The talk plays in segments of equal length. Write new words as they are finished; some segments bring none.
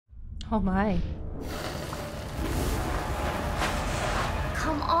Oh my.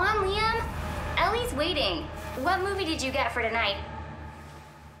 Come on, Liam. Ellie's waiting. What movie did you get for tonight?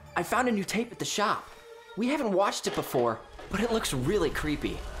 I found a new tape at the shop. We haven't watched it before, but it looks really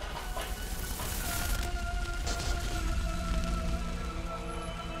creepy.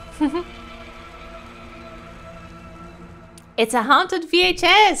 It's a haunted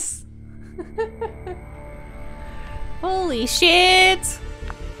VHS! Holy shit!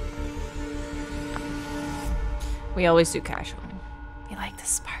 We always do casual. We like the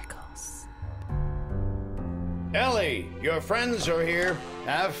sparkles. Ellie, your friends are here.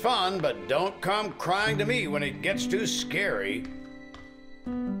 Have fun, but don't come crying to me when it gets too scary.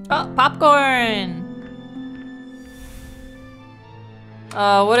 Oh, popcorn!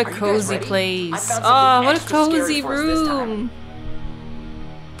 Oh, what a cozy place. Oh, what a cozy room.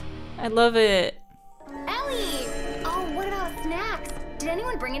 I love it. Ellie! Oh, what about snacks? Did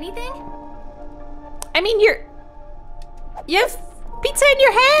anyone bring anything? I mean, you have pizza in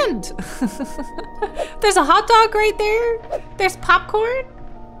your hand. There's a hot dog right there. There's popcorn.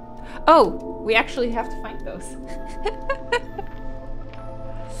 Oh, we actually have to find those.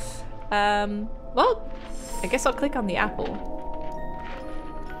 Well, I guess I'll click on the apple.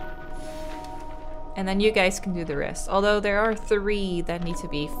 And then you guys can do the rest. Although there are 3 that need to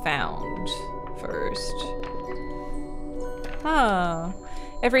be found first. Oh.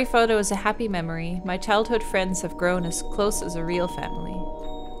 Every photo is a happy memory. My childhood friends have grown as close as a real family.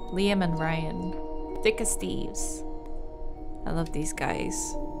 Liam and Ryan. Thick as thieves. I love these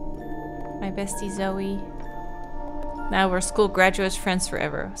guys. My bestie Zoe. Now we're school graduates, friends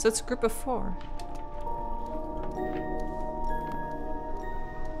forever. So it's a group of 4.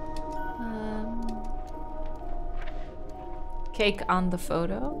 Cake on the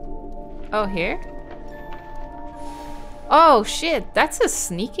photo. Oh, here? Oh, shit. That's a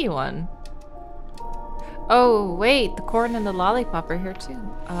sneaky one. Oh, wait. The corn and the lollipop are here, too.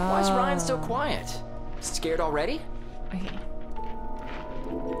 Why is Ryan so quiet? Scared already? Okay.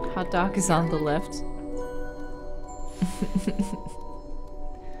 Hot dog is on the left.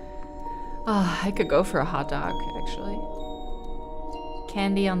 Oh, I could go for a hot dog, actually.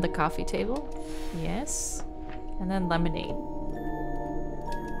 Candy on the coffee table. Yes. And then lemonade.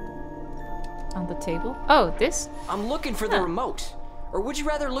 On the table. Oh, this? I'm looking for the remote. Or would you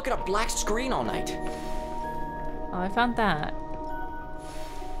rather look at a black screen all night? Oh, I found that.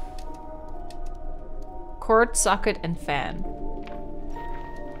 Cord, socket, and fan.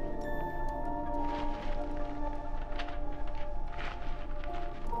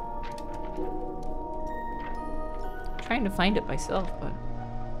 Trying to find it myself, but...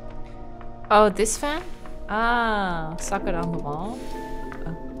 Oh, this fan? Ah, socket on the wall.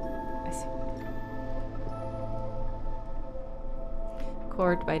 Oh, I see.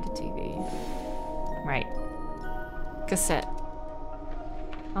 Cord by the TV. Right. Cassette.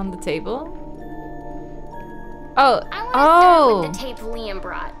 On the table. Oh, I want to start with the tape Liam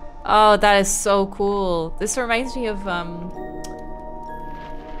brought. Oh, that is so cool. This reminds me of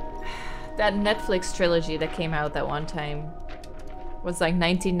that Netflix trilogy that came out that one time. It was like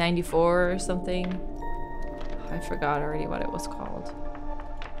 1994 or something. I forgot already what it was called.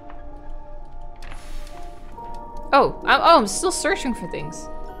 Oh, I'm still searching for things.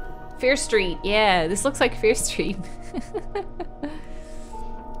 Fear Street, yeah, this looks like Fear Street.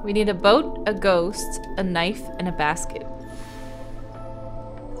 We need a boat, a ghost, a knife, and a basket.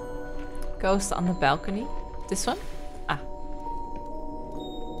 Ghost on the balcony. This one? Ah.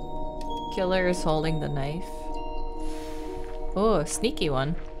 Killer is holding the knife. Oh, a sneaky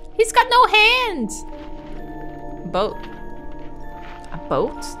one. He's got no hands! Boat. A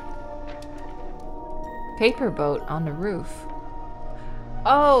boat? Paper boat on the roof.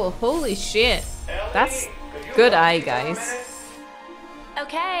 Oh, holy shit. That's good eye, guys.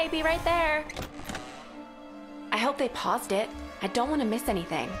 Okay, be right there. I hope they paused it. I don't want to miss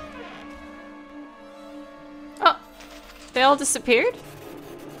anything. Oh, they all disappeared?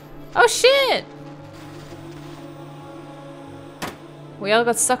 Oh shit! We all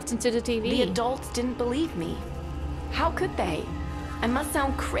got sucked into the TV. The adults didn't believe me. How could they? I must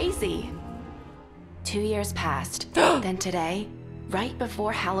sound crazy. 2 years passed. Then today, right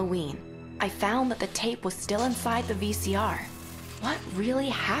before Halloween, I found that the tape was still inside the VCR. What really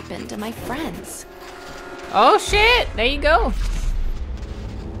happened to my friends? Oh shit! There you go.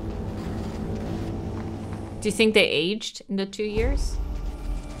 Do you think they aged in the 2 years?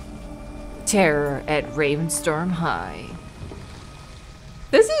 Terror at Ravenstorm High.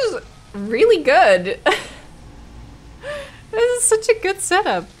 This is really good. This is such a good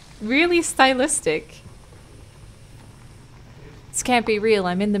setup. Really stylistic. This can't be real.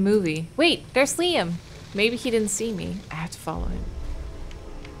 I'm in the movie. Wait, there's Liam. Maybe he didn't see me. I have to follow him.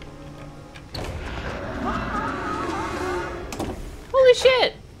 Holy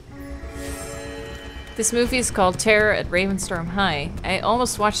shit! This movie is called Terror at Ravenstorm High. I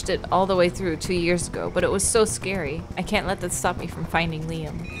almost watched it all the way through 2 years ago, but it was so scary. I can't let that stop me from finding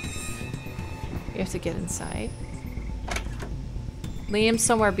Liam. We have to get inside. Liam's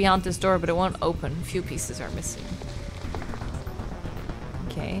somewhere beyond this door, but it won't open. A few pieces are missing.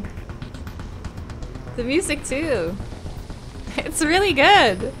 Okay. The music too. It's really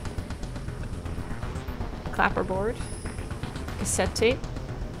good. Clapperboard. Cassette tape.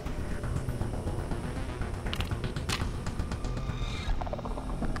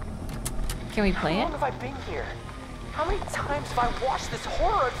 Can we play it? How long have I been here? How many times have I watched this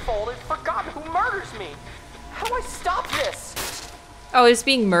horror unfold and forgotten who murders me? How do I stop this? Oh, it's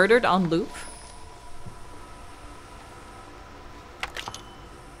being murdered on loop?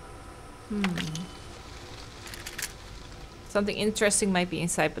 Something interesting might be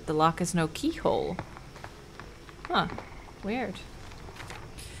inside, but the lock has no keyhole. Huh. Weird.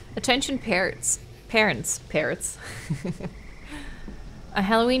 Attention parents. Parrots. A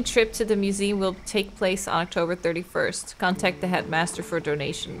Halloween trip to the museum will take place on October 31st. Contact the headmaster for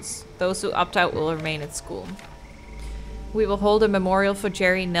donations. Those who opt out will remain at school. We will hold a memorial for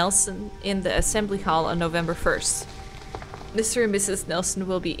Jerry Nelson in the assembly hall on November 1st. Mr. and Mrs. Nelson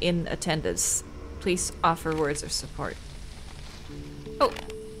will be in attendance. Please offer words of support. Oh.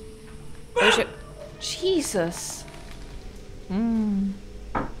 Jesus.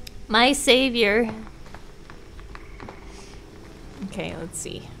 My savior. Okay, let's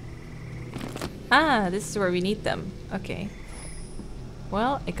see. Ah, this is where we need them. Okay.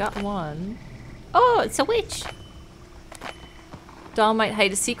 Well, I got one. Oh, it's a witch. Doll might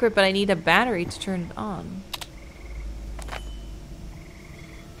hide a secret, but I need a battery to turn it on.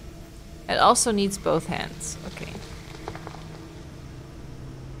 It also needs both hands. Okay.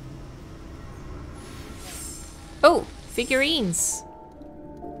 Oh, figurines.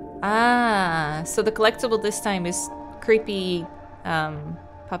 Ah, so the collectible this time is creepy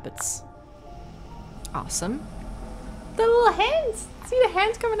puppets. Awesome. The little hands. See the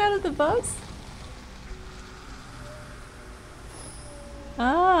hands coming out of the bus?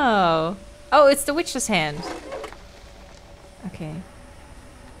 Oh. Oh, it's the witch's hand. Okay.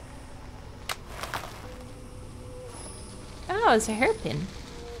 Oh, it's a hairpin.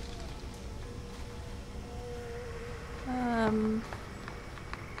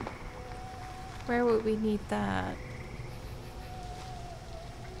 Where would we need that?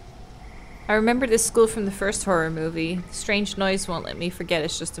 I remember this school from the first horror movie. The strange noise won't let me forget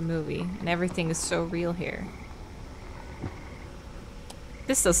it's just a movie, and everything is so real here.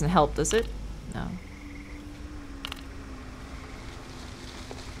 This doesn't help, does it? No.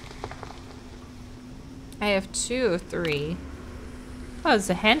 I have 2 of 3. Oh, it's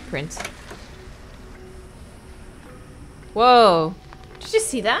a handprint. Whoa! Did you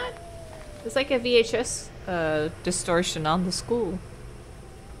see that? It's like a VHS distortion on the school.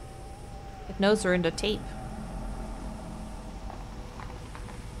 It knows we're in the tape.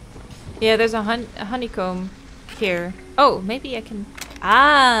 Yeah, there's a honeycomb here. Oh, maybe I can...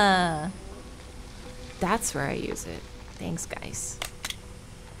 Ah! That's where I use it. Thanks, guys.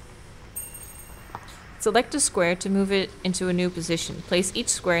 Select a square to move it into a new position. Place each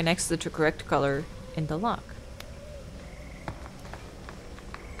square next to the correct color in the lock.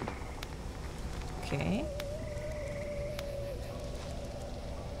 Okay.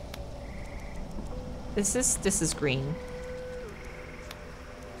 This is green.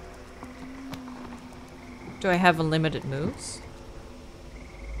 Do I have unlimited moves?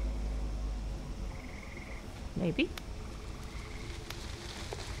 Maybe.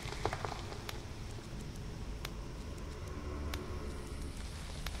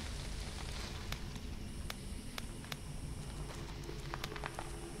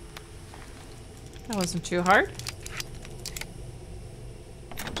 That wasn't too hard.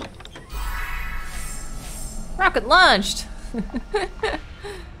 Rocket launched!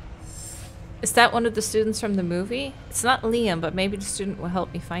 Is that one of the students from the movie? It's not Liam, but maybe the student will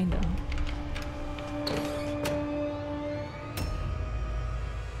help me find him.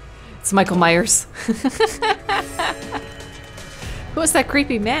 It's Michael Myers. Who was that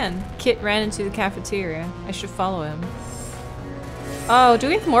creepy man? Kit ran into the cafeteria. I should follow him. Oh, do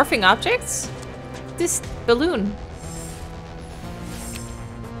we have morphing objects? This balloon.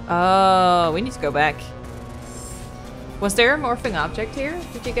 Oh, we need to go back. Was there a morphing object here?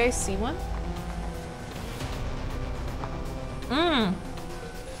 Did you guys see one?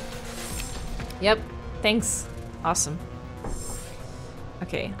 Yep. Thanks. Awesome.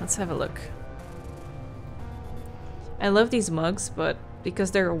 Okay, let's have a look. I love these mugs, but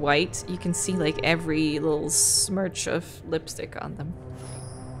because they're white, you can see like every little smirch of lipstick on them.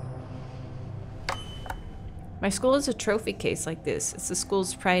 My school is a trophy case like this. It's the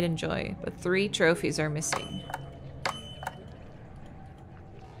school's pride and joy, but 3 trophies are missing.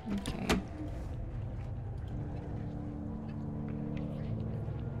 Okay.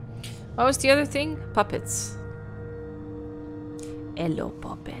 What was the other thing? Puppets. Hello,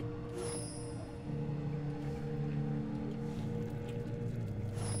 puppet.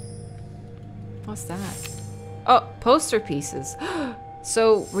 What's that? Oh, poster pieces.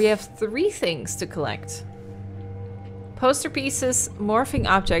 So we have 3 things to collect. Poster pieces, morphing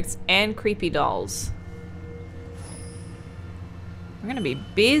objects, and creepy dolls. We're gonna be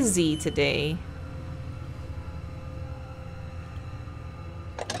busy today.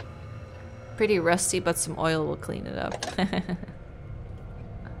 Pretty rusty, but some oil will clean it up.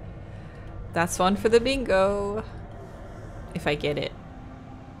 That's one for the bingo. If I get it.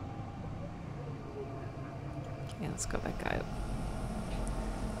 Okay, let's go back out.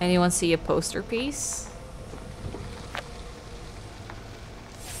 Anyone see a poster piece?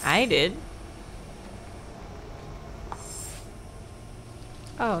 I did.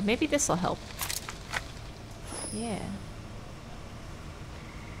 Oh, maybe this'll help. Yeah.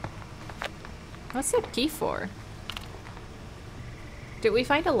 What's that key for? Did we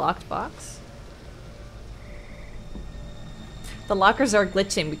find a locked box? The lockers are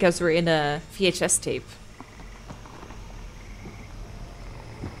glitching because we're in a VHS tape.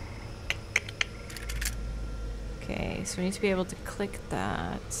 Okay, so we need to be able to click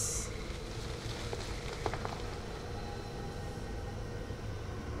that.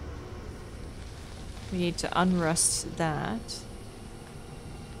 We need to unrust that.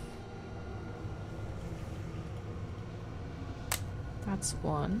 That's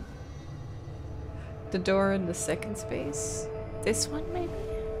one. The door in the second space. This one, maybe?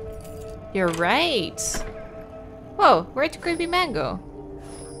 You're right! Whoa, where'd the creepy man go?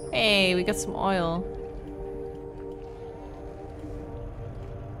 Hey, we got some oil.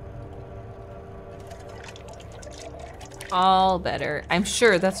 All better. I'm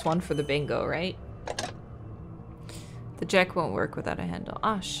sure that's one for the bingo, right? The jack won't work without a handle.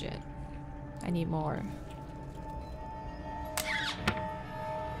 Ah, shit. I need more.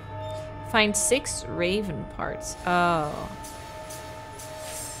 Find 6 raven parts. Oh.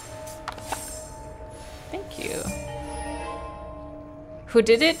 Thank you. Who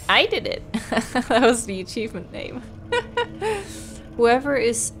did it? I did it. That was the achievement name. Whoever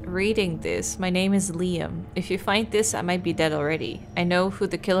is reading this, my name is Liam. If you find this, I might be dead already. I know who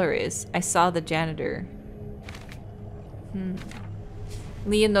the killer is. I saw the janitor.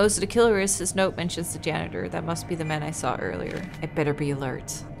 Liam knows who the killer is. His note mentions the janitor. That must be the man I saw earlier. I better be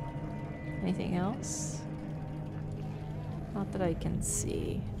alert. Anything else? Not that I can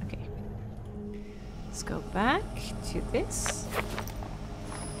see. Okay. Let's go back to this.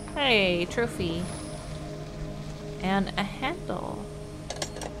 Hey, trophy. And a handle.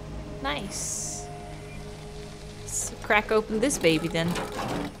 Nice. Let's crack open this baby then.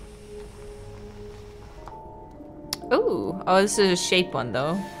 Ooh. Oh, this is a shape one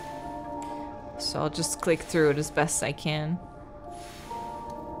though. So I'll just click through it as best I can.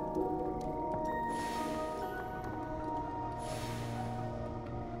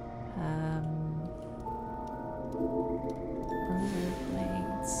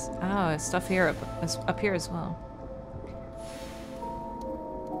 Oh, stuff here up here as well.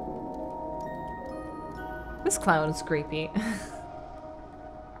 This clown is creepy.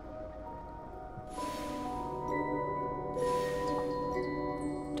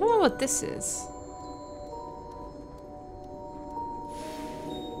 Don't know what this is.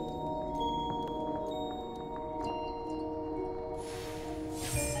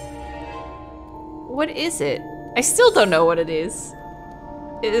 What is it? I still don't know what it is.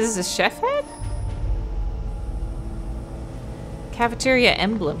 Is this a chef head? Cafeteria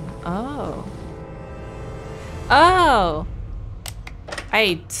emblem. Oh. Oh!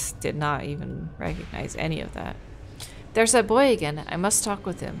 I did not even recognize any of that. There's that boy again. I must talk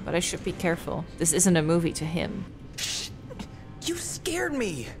with him, but I should be careful. This isn't a movie to him. You scared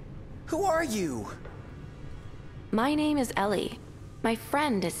me! Who are you? My name is Ellie. My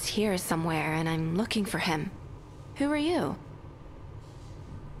friend is here somewhere and I'm looking for him. Who are you?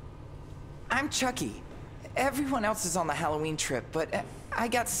 I'm Chucky. Everyone else is on the Halloween trip, but I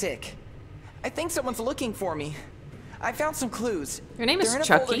got sick. I think someone's looking for me. I found some clues. Your name is They're in a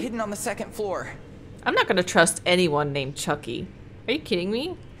Chucky? folder hidden on the 2nd floor. I'm not gonna trust anyone named Chucky. Are you kidding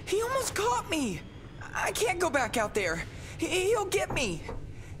me? He almost caught me! I can't go back out there. He'll get me.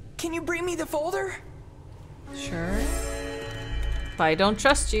 Can you bring me the folder? Sure. But I don't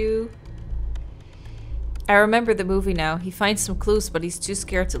trust you. I remember the movie now. He finds some clues, but he's too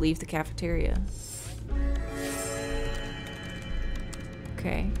scared to leave the cafeteria.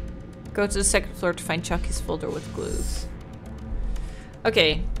 Okay. Go to the second floor to find Chucky's folder with clues.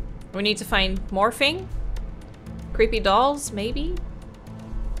 Okay. We need to find morphing. Creepy dolls, maybe?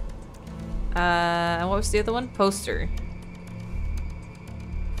 And what was the other one? Poster.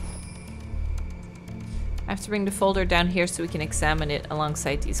 I have to bring the folder down here so we can examine it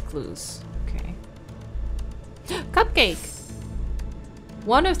alongside these clues. Okay. Cupcake!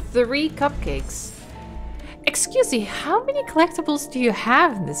 1 of 3 cupcakes. Excuse me, how many collectibles do you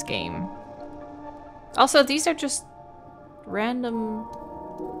have in this game? Also, these are just random...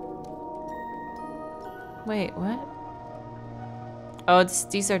 Wait, what? Oh,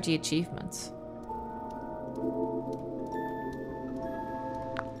 these are the achievements.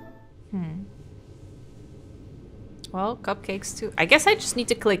 Well, cupcakes too. I guess I just need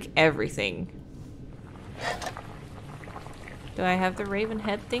to click everything. Do I have the raven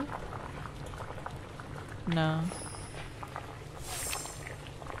head thing? No.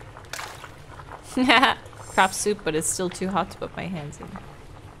 Crop soup, but it's still too hot to put my hands in.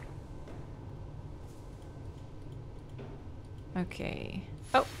 Okay.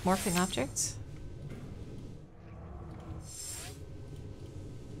 Oh, morphing objects.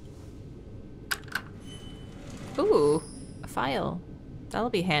 Ooh, a file. That'll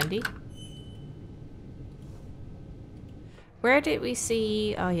be handy. Where did we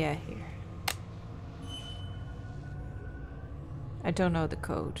see... Oh yeah, here. I don't know the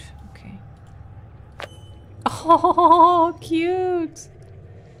code. Okay. Oh, cute!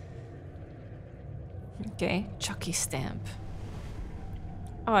 Okay, Chucky stamp.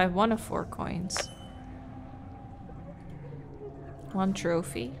 Oh, I have 1 of 4 coins. 1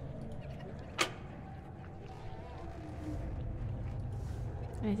 trophy.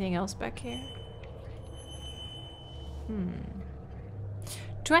 Anything else back here?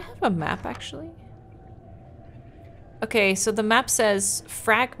 Do I have a map actually? Okay, so the map says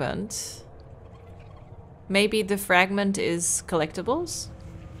fragment. Maybe the fragment is collectibles?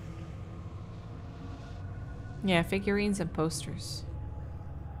 Yeah, figurines and posters.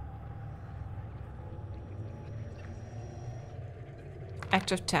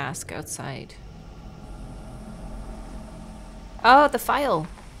 Active task outside. Oh, the file.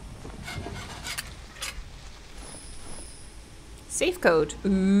 Safe code.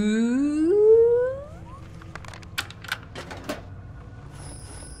 Ooh.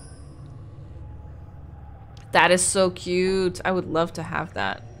 That is so cute. I would love to have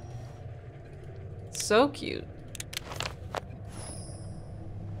that. So cute.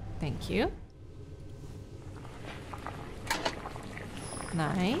 Thank you.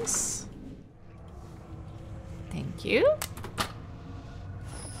 Nice. Thank you.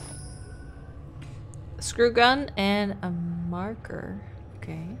 A screw gun and a marker.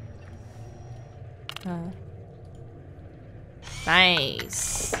 Okay.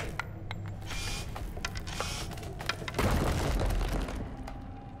 Nice.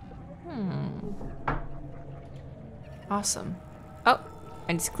 Awesome. Oh,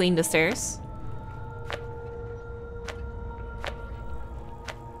 I just cleaned the stairs.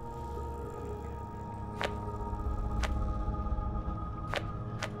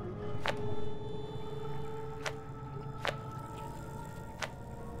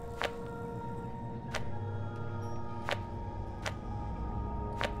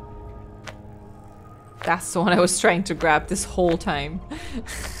 That's the one I was trying to grab this whole time.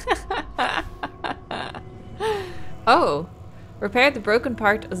 Oh, repair the broken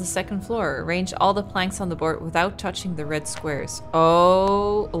part of the second floor. Arrange all the planks on the board without touching the red squares.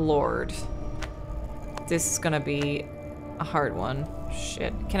 Oh, Lord. This is gonna be a hard one.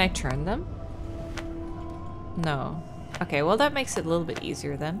 Shit. Can I turn them? No. Okay, well that makes it a little bit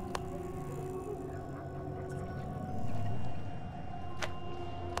easier then.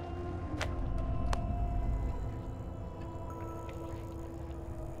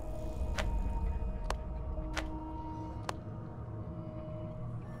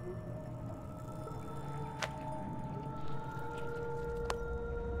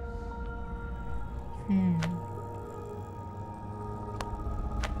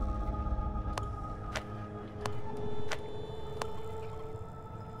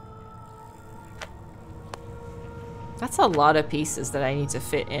 That's a lot of pieces that I need to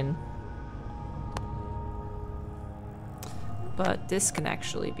fit in. But this can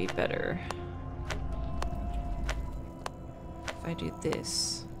actually be better. If I do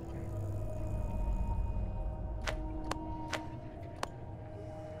this.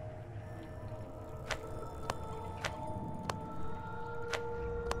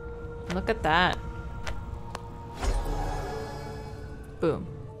 Look at that. Boom.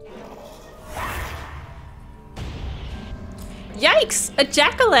 Yikes! A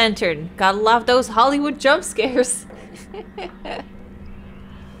jack-o'-lantern! Gotta love those Hollywood jump scares.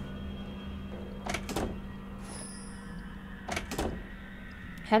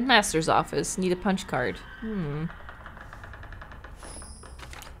 Headmaster's office. Need a punch card.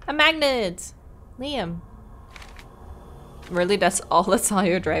 A magnet! Liam. Really? That's all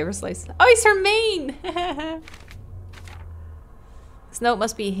your driver's license. Oh, he's her main! This note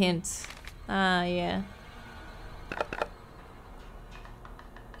must be a hint. Ah, yeah.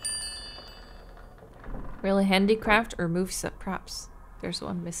 Really handicraft or movie set props? There's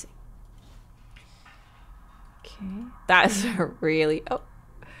one missing. Okay. That is a really... Oh.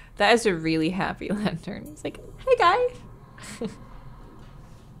 That is a really happy lantern. It's like, hey guys!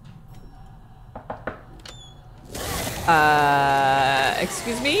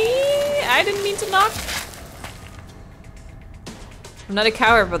 Excuse me? I didn't mean to knock. I'm not a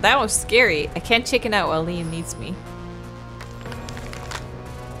coward, but that was scary. I can't chicken out while Liam needs me.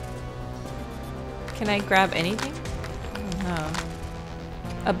 Can I grab anything? Oh, no.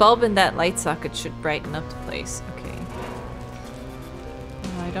 A bulb in that light socket should brighten up the place. Okay.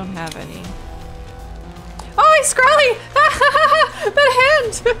 Oh, I don't have any. Oh, he's crawling! The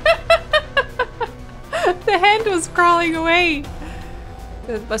hand! The hand was crawling away.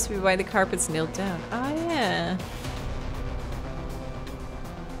 That must be why the carpet's nailed down. Oh, yeah.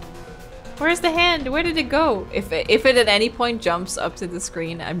 Where's the hand? Where did it go? If it at any point jumps up to the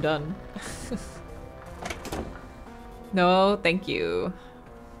screen, I'm done. No, thank you.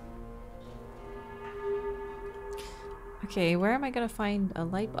 Okay, where am I gonna find a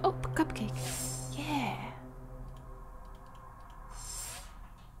light? Oh, cupcake. Yeah.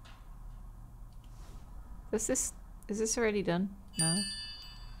 Is this already done? No.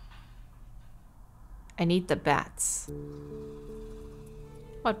 I need the bats.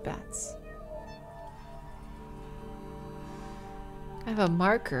 What bats? I have a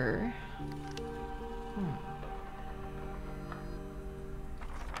marker.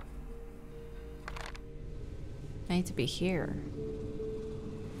 I need to be here.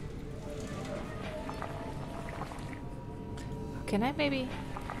 Can I maybe...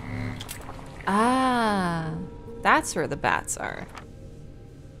 Ah, that's where the bats are.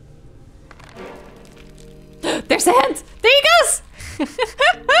 There's a hand! There he goes!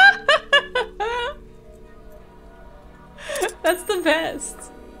 That's the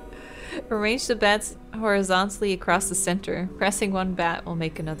best. Arrange the bats horizontally across the center. Pressing one bat will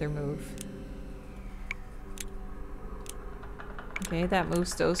make another move. Okay, that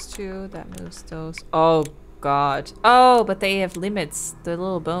moves those two. That moves those. Oh, God. Oh, but they have limits. The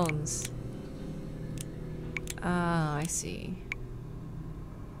little bones. Ah, I see.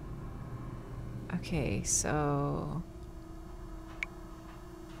 Okay, so...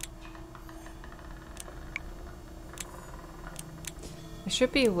 There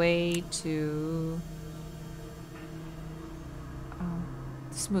should be a way to... Oh,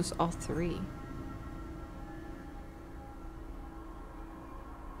 this moves all three.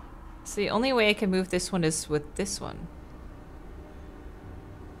 So the only way I can move this one is with this one.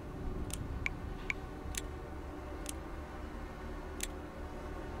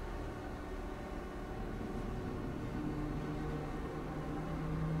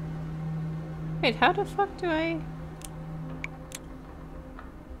 Wait, how the fuck do I...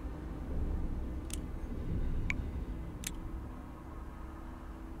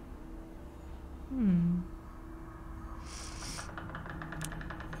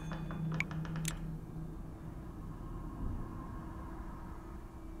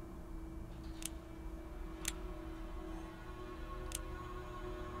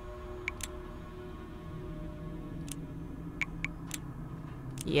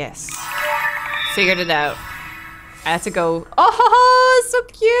 Yes. Figured it out. I had to go. Oh, so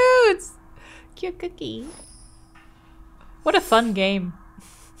cute! Cute cookie. What a fun game.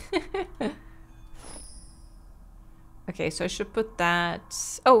 Okay, so I should put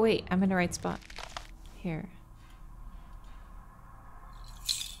that... Oh, wait. I'm in the right spot. Here.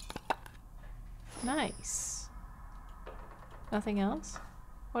 Nice. Nothing else?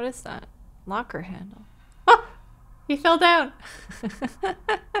 What is that? Locker handle. Oh! He fell down!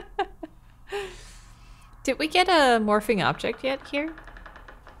 Did we get a morphing object yet here?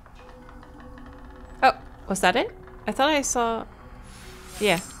 Oh, was that it? I thought I saw...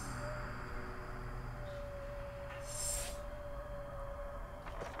 Yeah.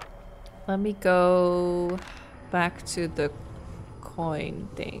 Let me go back to the coin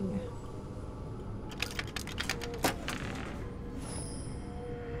thing.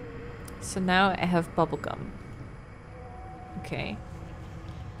 So now I have bubblegum. Okay.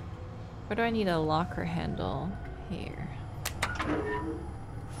 Where do I need a locker handle? Here.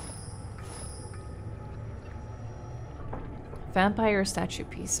 Vampire statue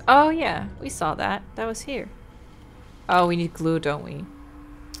piece. Oh yeah, we saw that. That was here. Oh, we need glue, don't we?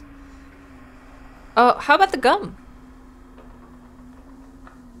 Oh, how about the gum?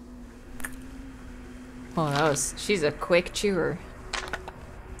 Oh, that was... She's a quick chewer.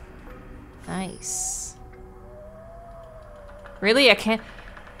 Nice. Really? I can't...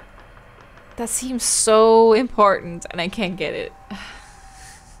 That seems so important and I can't get it.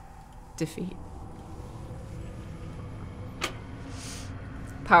 Defeat.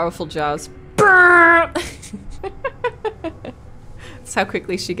 Powerful jaws. That's how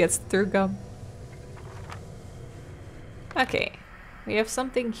quickly she gets through gum. Okay. We have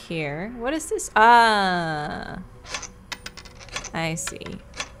something here. What is this? Ah. I see.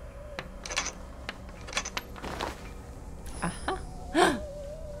 Aha.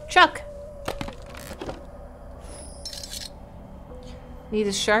 Chuck! Need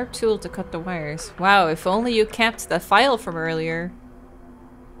a sharp tool to cut the wires. Wow, if only you kept the file from earlier.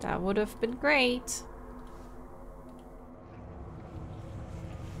 That would have been great.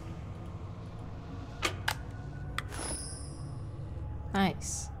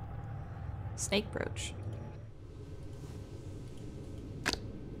 Nice. Snake brooch.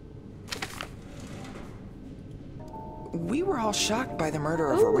 We were all shocked by the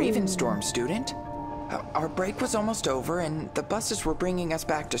murder of a Ravenstorm student. Our break was almost over and the buses were bringing us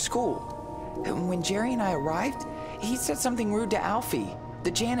back to school. And when Jerry and I arrived, he said something rude to Alfie,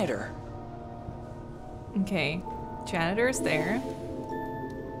 the janitor. Okay. Janitor is there.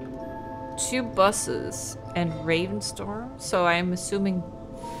 2 buses and Ravenstorm, so I'm assuming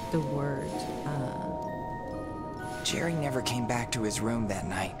the word. Jerry never came back to his room that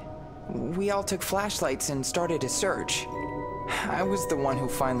night. We all took flashlights and started a search. I was the one who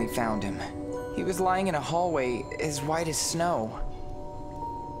finally found him. He was lying in a hallway as white as snow.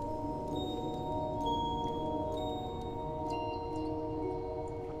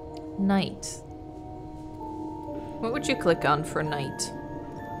 Night. What would you click on for night?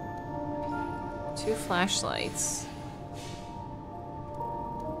 2 flashlights.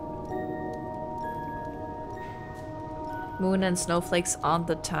 Moon and snowflakes on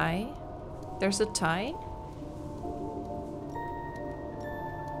the tie. There's a tie?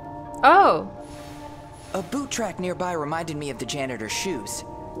 Oh! A boot track nearby reminded me of the janitor's shoes.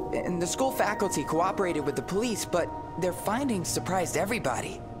 And the school faculty cooperated with the police, but their findings surprised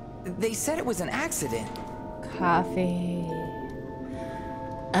everybody. They said it was an accident. Coffee.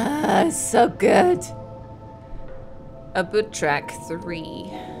 Ah, so good. A boot track 3.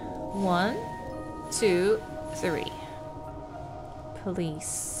 1, 2, 3.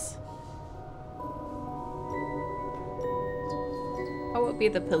 Police. What would be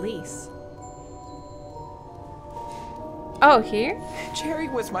the police? Oh, here? Jerry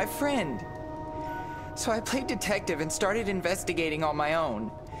was my friend. So I played detective and started investigating on my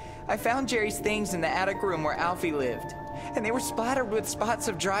own. I found Jerry's things in the attic room where Alfie lived, and they were splattered with spots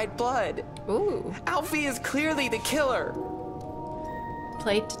of dried blood. Ooh. Alfie is clearly the killer.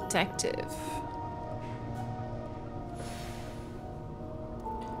 Play detective.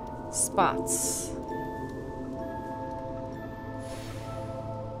 Spots.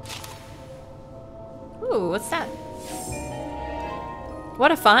 Ooh, what's that?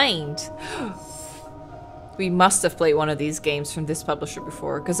 What a find! We must have played one of these games from this publisher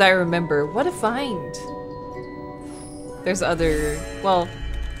before, because I remember, what a find! There's other, well,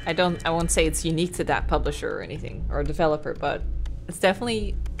 I won't say it's unique to that publisher or anything, or developer, but it's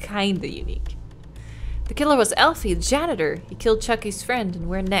definitely kinda unique. The killer was Alfie, the janitor. He killed Chucky's friend, and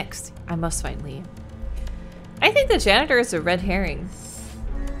where next? I must find Liam. I think the janitor is a red herring.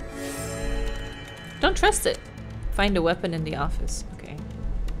 Don't trust it. Find a weapon in the office. Okay.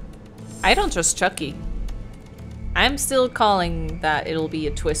 I don't trust Chucky. I'm still calling that it'll be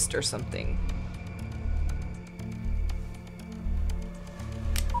a twist or something.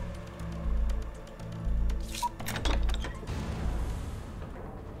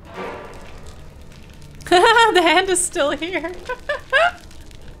 The hand is still here.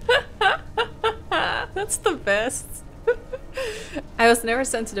 That's the best. I was never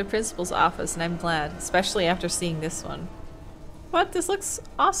sent to the principal's office, and I'm glad, especially after seeing this one. What? This looks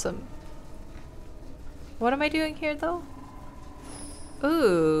awesome. What am I doing here, though?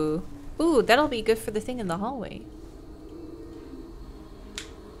 Ooh. Ooh, that'll be good for the thing in the hallway.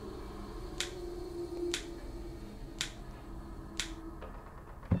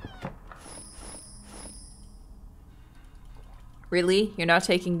 Really? You're not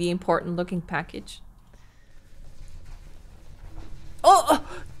taking the important looking package? Oh!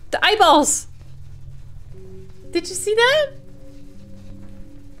 The eyeballs! Did you see that?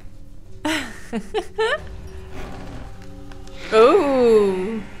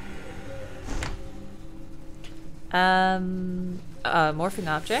 Oh! Morphing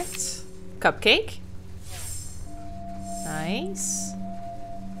object. Cupcake. Nice.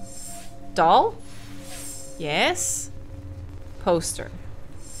 Doll? Yes. Poster.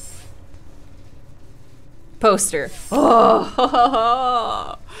 Poster.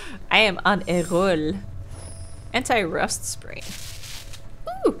 Oh! I am on a roll. Anti-rust spray.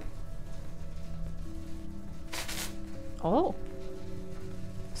 Ooh! Oh.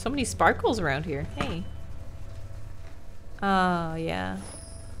 So many sparkles around here. Hey. Oh, yeah.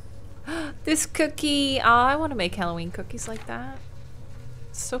 This cookie. Oh, I want to make Halloween cookies like that.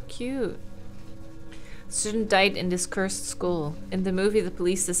 It's so cute. Student died in this cursed school. In the movie, the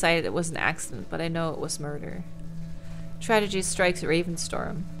police decided it was an accident, but I know it was murder. Tragedy strikes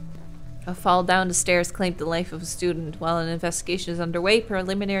Ravenstorm. A fall down the stairs claimed the life of a student. While an investigation is underway,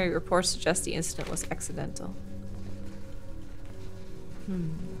 preliminary reports suggest the incident was accidental.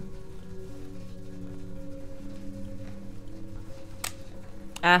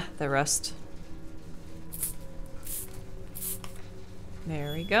 Ah, the rust.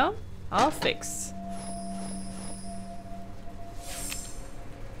 There we go. All fixed.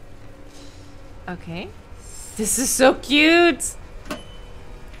 Okay. This is so cute!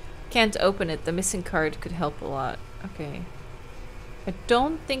 Can't open it. The missing card could help a lot. Okay. I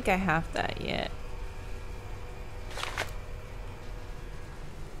don't think I have that yet.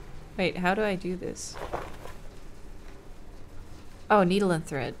 Wait, how do I do this? Oh, needle and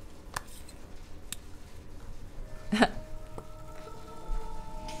thread.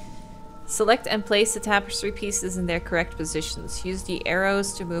 Select and place the tapestry pieces in their correct positions. Use the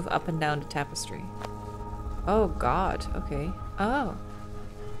arrows to move up and down the tapestry. Oh god, okay. Oh.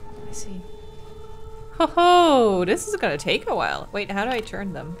 I see. Ho ho! This is gonna take a while. Wait, how do I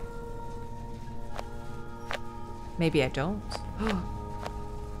turn them? Maybe I don't.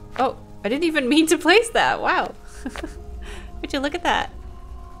 Oh, I didn't even mean to place that. Wow. Would you look at that?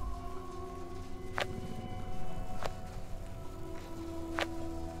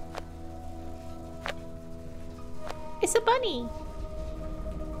 It's a bunny.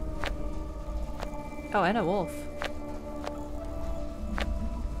 Oh, and a wolf.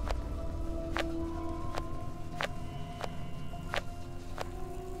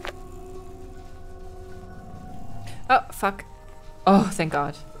 Oh, fuck. Oh, thank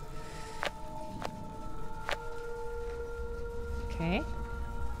God. Okay.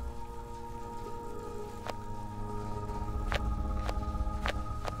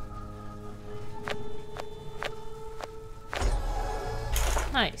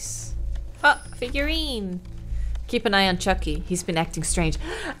 Nice. Oh, figurine. Keep an eye on Chucky. He's been acting strange.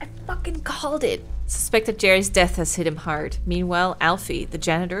 I fucking called it. Suspect that Jerry's death has hit him hard. Meanwhile, Alfie, the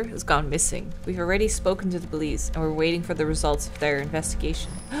janitor, has gone missing. We've already spoken to the police, and we're waiting for the results of their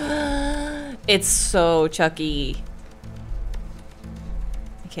investigation. It's so Chucky.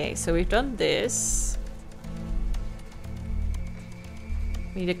 Okay, so we've done this.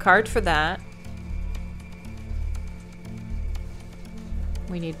 We need a card for that.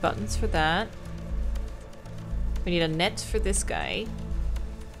 We need buttons for that. We need a net for this guy.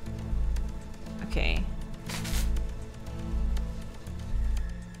 Okay.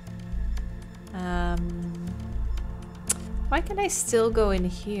 Why can I still go in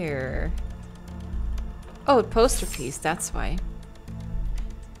here? Oh, a poster piece, that's why.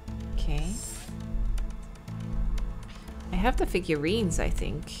 Okay. I have the figurines, I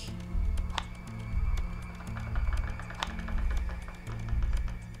think.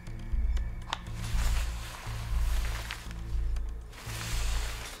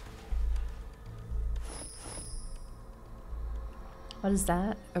 What is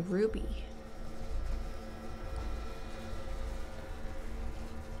that? A ruby.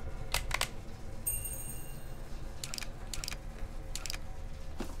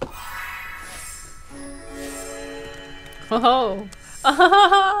 Oh,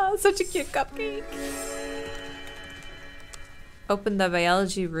 such a cute cupcake. Open the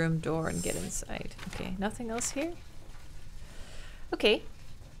biology room door and get inside. Okay, nothing else here? Okay.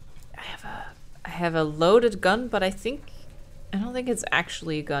 I have a loaded gun, but I don't think it's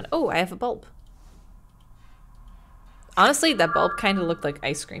actually a gun. Oh, I have a bulb. Honestly, that bulb kind of looked like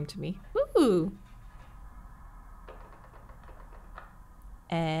ice cream to me. Ooh.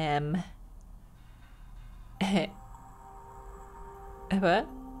 What?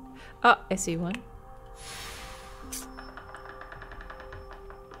 Oh, I see one.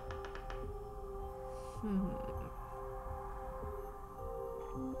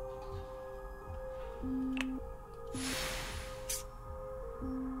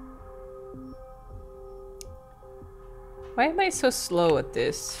 Why am I so slow at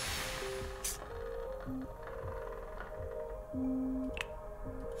this?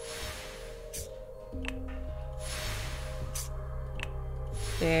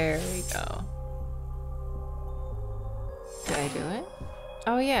 There we go. Did I do it?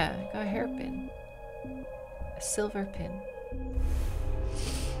 Oh yeah, I got a hairpin. A silver pin.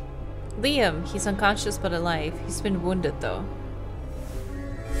 Liam, he's unconscious but alive. He's been wounded though.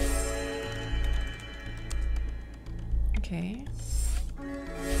 Okay.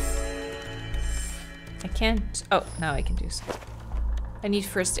 I can't... Oh, now I can do so. I need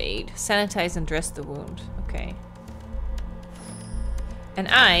first aid. Sanitize and dress the wound. Okay. And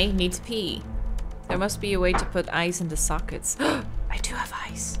I need to pee. There must be a way to put eyes in the sockets. I do have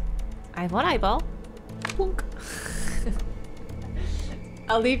eyes. I have one eyeball. Plunk.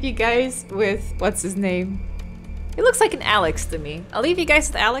 I'll leave you guys with... What's his name? It looks like an Alex to me. I'll leave you guys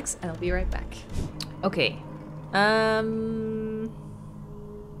with Alex and I'll be right back. Okay.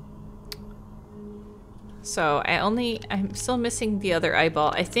 So I'm still missing the other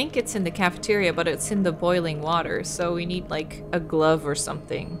eyeball. I think it's in the cafeteria, but it's in the boiling water. So we need like a glove or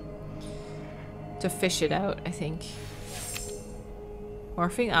something to fish it out, I think.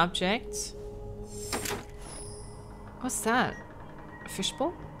 Morphing object. What's that? A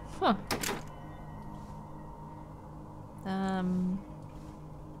fishbowl? Huh.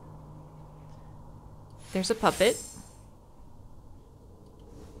 There's a puppet.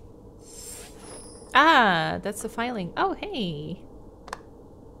 Ah, that's the filing. Oh, hey.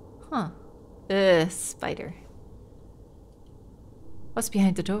 Huh. Spider. What's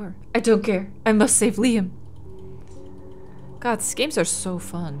behind the door? I don't care. I must save Liam. God, these games are so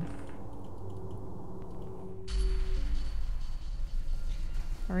fun.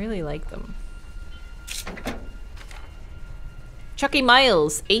 I really like them. Chucky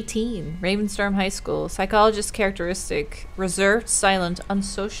Miles, 18, Ravenstorm High School. Psychologist characteristic, reserved, silent,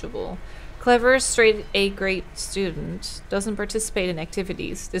 unsociable. Clever, straight A grade student, doesn't participate in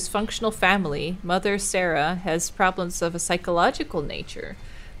activities. Dysfunctional family. Mother Sarah has problems of a psychological nature.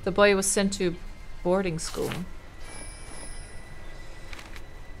 The boy was sent to boarding school.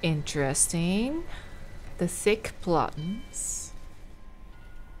 Interesting. The Thick Plottins.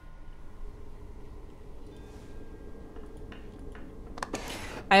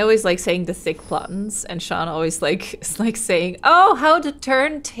 I always like saying the Thick Plottins, and Sean always is like saying, "Oh, how to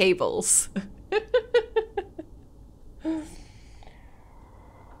turn tables."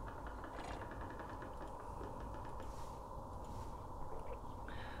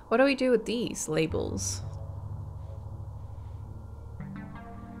 What do we do with these labels?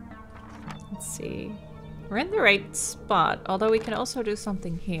 Let's see. We're in the right spot, although we can also do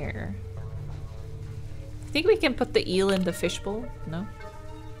something here. I think we can put the eel in the fishbowl. No?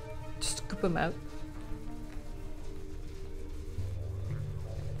 Just scoop him out.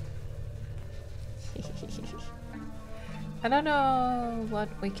 I don't know what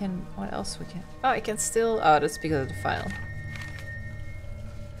else we can. Oh, I can still. Oh, that's because of the file.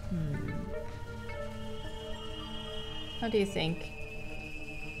 What do you think?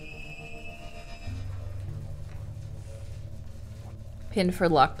 Pin for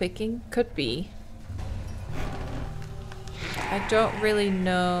lockpicking? Could be. I don't really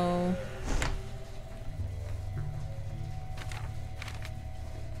know.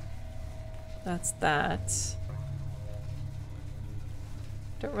 That's that.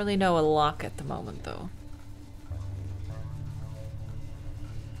 Don't really know a lock at the moment though.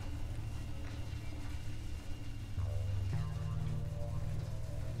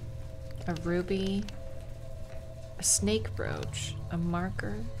 A ruby. A snake brooch. A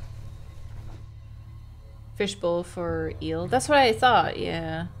marker. Fishbowl for eel. That's what I thought,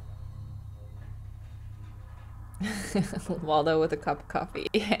 yeah. Waldo with a cup of coffee.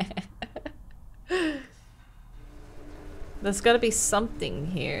 Yeah. There's gotta be something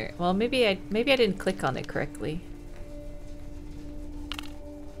here. Well, maybe I didn't click on it correctly.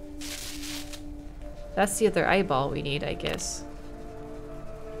 That's the other eyeball we need, I guess.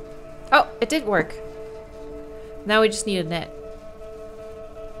 Oh, it did work. Now we just need a net.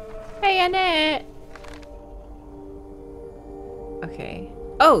 Hey, a net! Okay.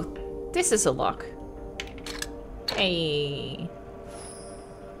 Oh, this is a lock. Hey.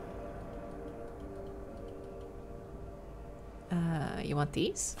 You want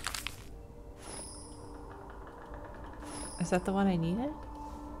these? Is that the one I needed?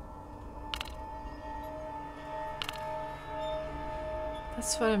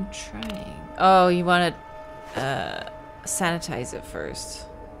 That's what I'm trying. Oh, you want to sanitize it first.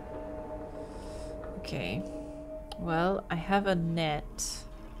 Okay. Well, I have a net.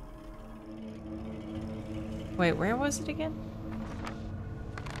 Wait, where was it again?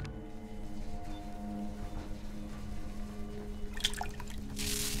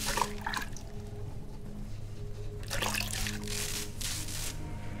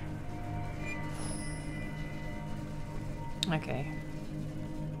 Okay.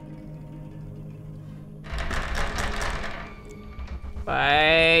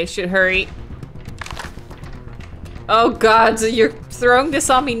 I should hurry. Oh god, so you're throwing this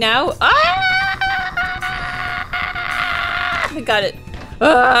on me now? Ah! I got it.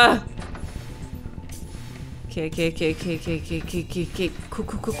 Ah! Okay. Cool.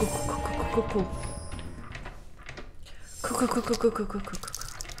 Cool.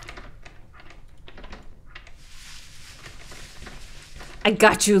 I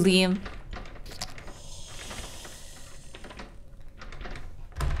got you, Liam.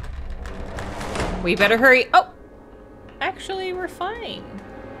 We better hurry. Oh! Actually, we're fine.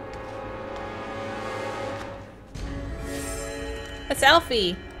 That's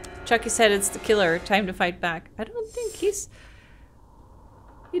Alfie. Chucky said it's the killer. Time to fight back. I don't think he's...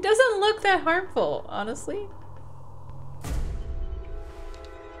 He doesn't look that harmful, honestly.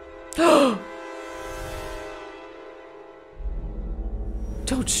 Don't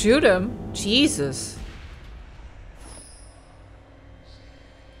shoot him. Jesus.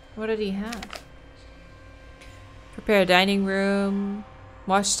 What did he have? Prepare a dining room.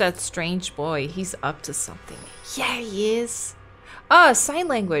 Watch that strange boy. He's up to something. Yeah, he is. Ah, sign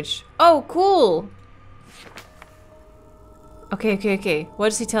language. Oh, cool. Okay. What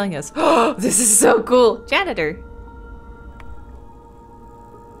is he telling us? Oh, this is so cool. Janitor.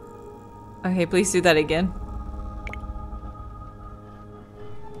 Okay, please do that again.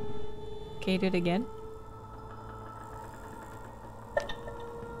 Okay, do it again.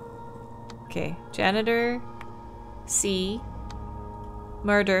 Okay, janitor. C.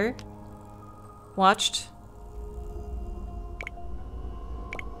 Murder. Watched.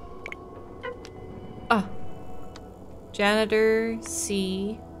 Ah. Janitor.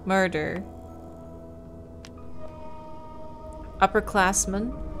 C. Murder.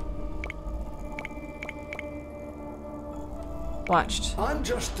 Upperclassman. Watched. I'm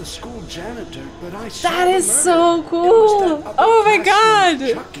just the school janitor, but I saw That the is murder. so cool! It was that Oh my upperclassman, god!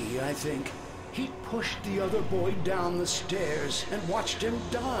 Chucky, I think. He pushed the other boy down the stairs and watched him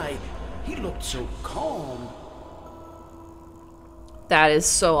die. He looked so calm. That is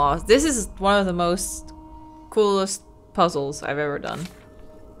so awesome. This is one of the most coolest puzzles I've ever done.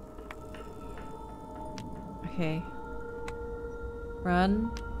 Okay. Run.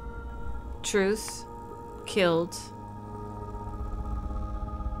 Truth. Killed.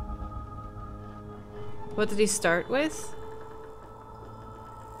 What did he start with?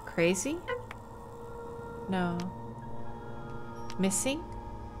 Crazy? No. Missing?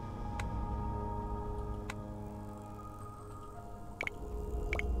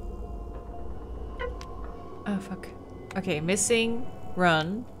 Oh, fuck. Okay, missing,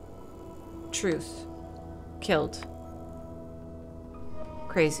 run, truth, killed,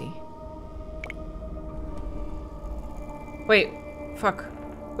 crazy. Wait, fuck.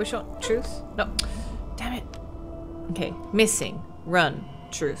 Which one? Truth? No. Damn it. Okay, missing, run,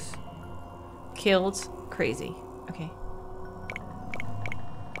 truth, killed, crazy. Okay.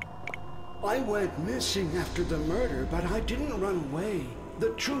 I went missing after the murder, but I didn't run away.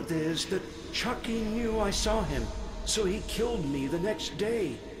 The truth is that Chucky knew I saw him, so he killed me the next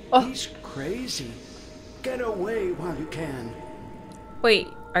day. Oh. He's crazy. Get away while you can. Wait,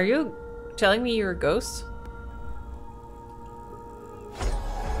 are you telling me you're a ghost?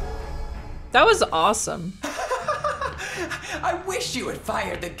 That was awesome. I wish you had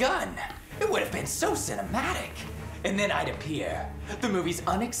fired the gun. It would have been so cinematic. And then I'd appear. The movie's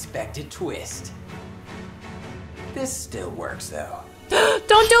unexpected twist. This still works though.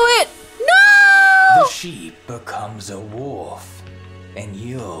 Don't do it! No! The sheep becomes a wolf, and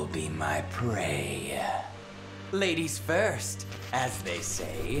you'll be my prey. Ladies first, as they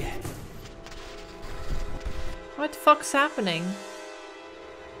say. What the fuck's happening?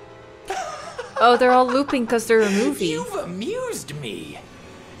 Oh, they're all looping because they're a movie. You've amused me.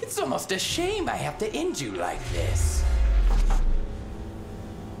 It's almost a shame I have to end you like this.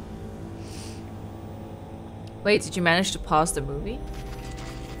 Wait, did you manage to pause the movie?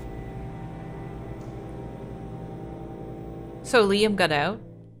 So Liam got out?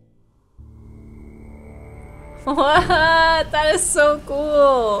 What? That is so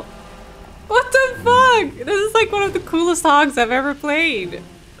cool. What the fuck? This is like like one of the coolest hogs I've ever played.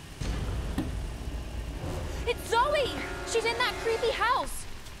 It's Zoe! She's in that creepy house.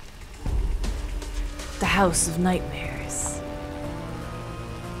 The House of Nightmares.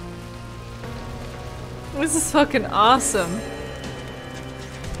 This is fucking awesome.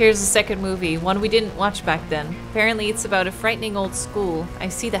 Here's the second movie, one we didn't watch back then. Apparently it's about a frightening old school. I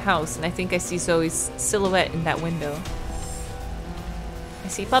see the house, and I think I see Zoe's silhouette in that window. I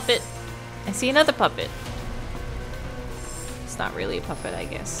see puppet. I see another puppet. It's not really a puppet, I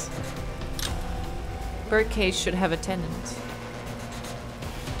guess. Birdcage should have a tenant.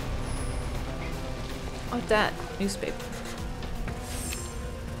 What's that? Newspaper.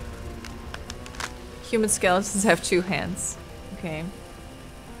 Human skeletons have 2 hands. Okay.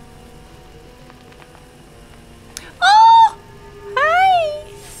 Oh!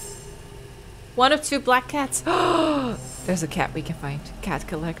 Hi! One of 2 black cats. Oh! There's a cat we can find. Cat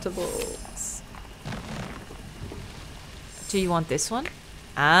collectibles. Do you want this one?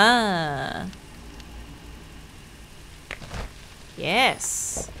 Ah.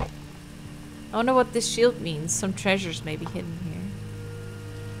 Yes. I wonder what this shield means. Some treasures may be hidden here.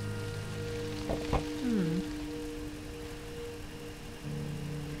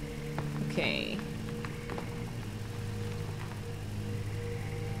 Okay.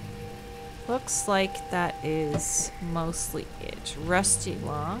 Looks like that is mostly it. Rusty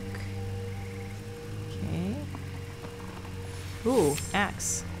lock. Okay. Ooh,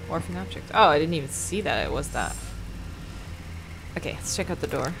 axe. Morphing object. Oh, I didn't even see that it was that. Okay, let's check out the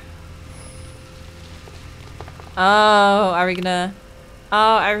door. Oh, are we gonna...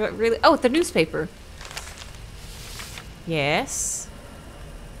 Oh, I really... Oh, the newspaper. Yes.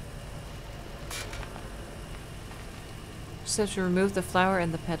 Just have to remove the flower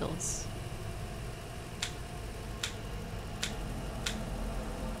and the petals.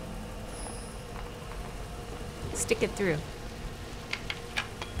 Stick it through.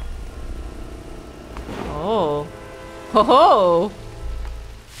 Oh. Ho ho!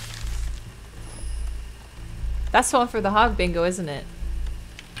 That's one for the hog bingo, isn't it?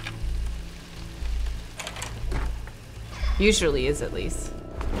 Usually is, at least.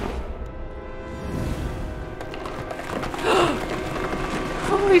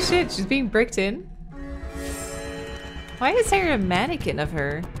 Holy shit, she's being bricked in? Why is there a mannequin of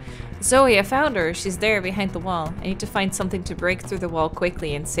her? Zoe, I found her. She's there behind the wall. I need to find something to break through the wall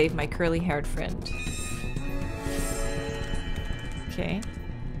quickly and save my curly-haired friend. Okay.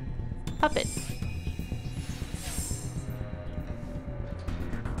 Puppet.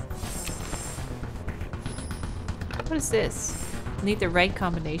 What is this? I need the right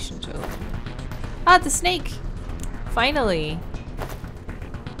combination to open. Ah, the snake! Finally!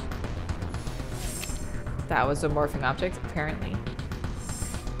 That was a morphing object, apparently.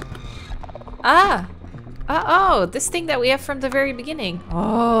 Ah! Oh, this thing that we have from the very beginning.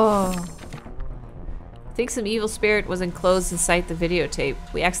 Oh. I think some evil spirit was enclosed inside the videotape.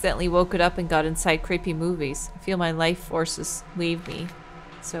 We accidentally woke it up and got inside creepy movies. I feel my life forces leave me.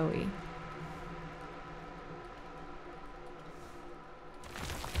 Zoe.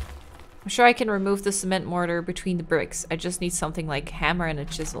 I'm sure I can remove the cement mortar between the bricks. I just need something like hammer and a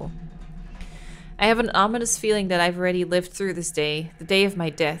chisel. I have an ominous feeling that I've already lived through this day, the day of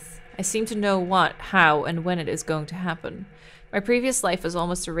my death. I seem to know what, how, and when it is going to happen. My previous life was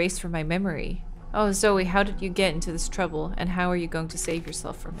almost erased from my memory. Oh, Zoe, how did you get into this trouble, and how are you going to save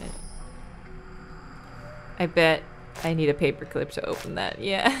yourself from it? I bet I need a paperclip to open that.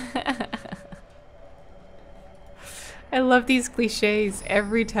 Yeah. I love these cliches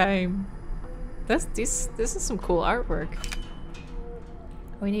every time. This is some cool artwork.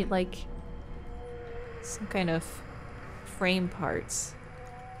 We need like some kind of frame parts.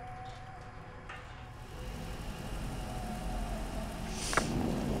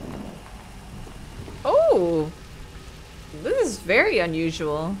 Oh, this is very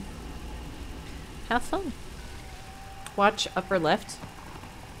unusual. Have fun. Watch upper left.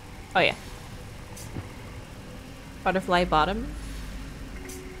 Oh yeah. Butterfly bottom.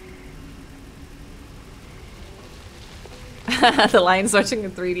 The lion's watching a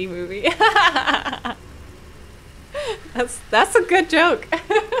 3D movie. That's a good joke.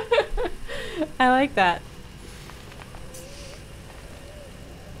 I like that.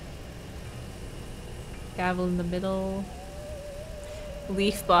 Gavel in the middle.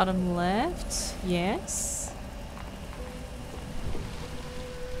 Leaf bottom left. Yes.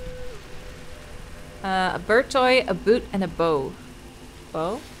 A bird toy, a boot, and a bow.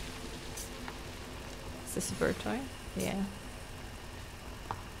 Bow? Is this a bird toy? Yeah.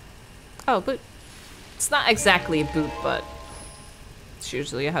 Oh, boot. It's not exactly a boot, but it's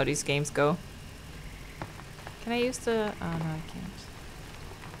usually how these games go. Can I use the... Oh, no, I can't.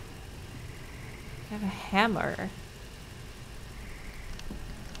 I have a hammer.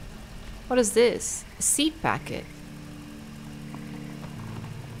 What is this? A seed packet.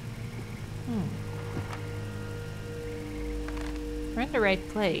 We're in the right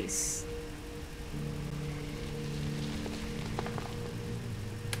place.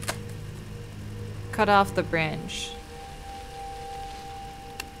 Cut off the branch.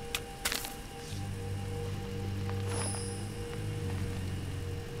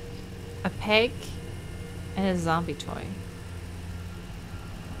 A peg and a zombie toy.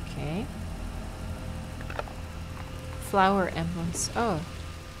 Okay. Flower emblems. Oh.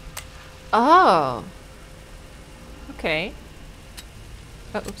 Oh! Okay.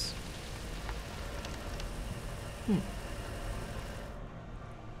 Oh, oops.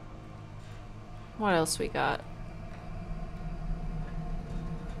 What else we got?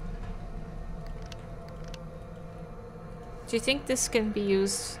 Do you think this can be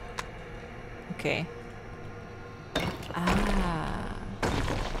used? Okay. Ah.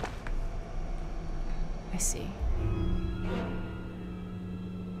 I see.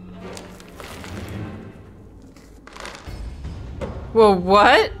 Whoa,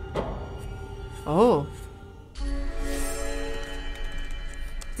 what? Oh.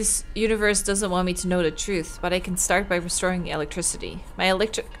 This universe doesn't want me to know the truth, but I can start by restoring electricity. My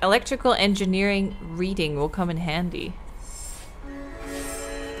electrical engineering reading will come in handy.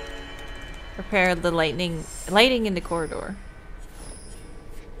 Repair the lighting in the corridor.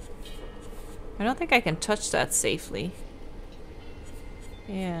 I don't think I can touch that safely.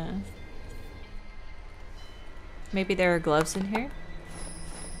 Yeah. Maybe there are gloves in here?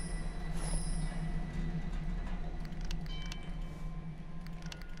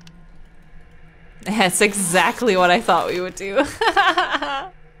 That's exactly what I thought we would do.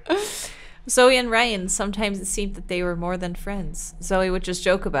 Zoe and Ryan, sometimes it seemed that they were more than friends. Zoe would just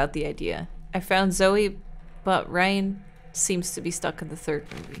joke about the idea. I found Zoe, but Ryan seems to be stuck in the third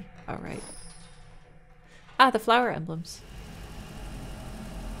movie. Alright. Ah, the flower emblems.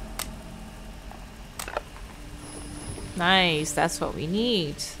 Nice, that's what we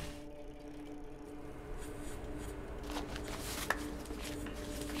need.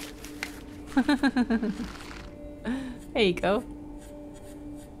 There you go.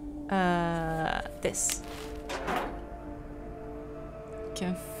 This.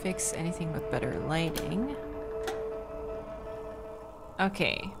 Can't fix anything with better lighting.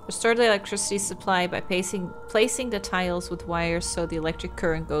 Okay. Restore the electricity supply by placing the tiles with wires so the electric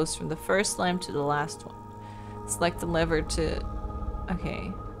current goes from the first lamp to the last one. Select the lever to...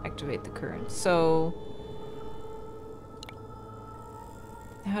 Okay. Activate the current. So...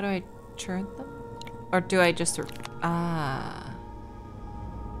 How do I turn them? Or do I just... Ah...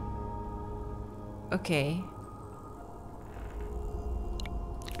 Okay.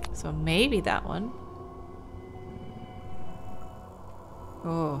 So maybe that one.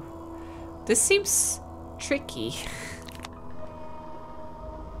 Oh. This seems tricky.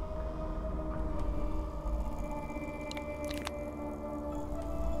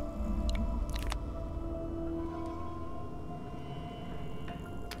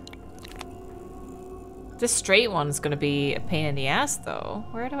 This straight one's gonna be a pain in the ass though.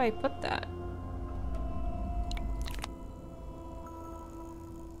 Where do I put that?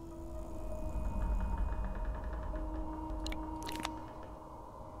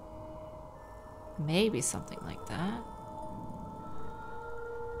 Maybe something like that.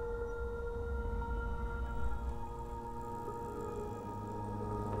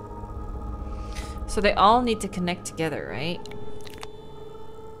 So they all need to connect together, right?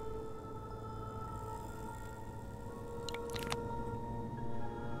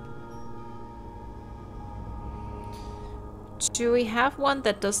 Do we have one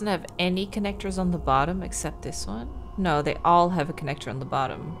that doesn't have any connectors on the bottom except this one? No, they all have a connector on the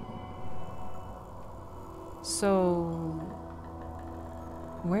bottom. So,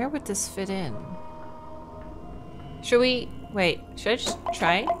 where would this fit in? Should we... Wait, should I just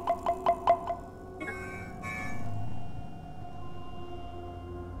try?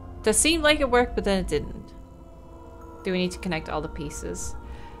 Does seem like it worked, but then it didn't. Do we need to connect all the pieces?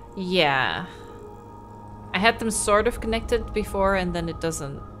 Yeah. I had them sort of connected before, and then it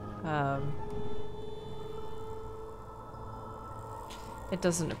doesn't... it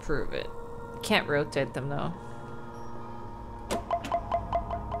doesn't approve it. Can't rotate them though.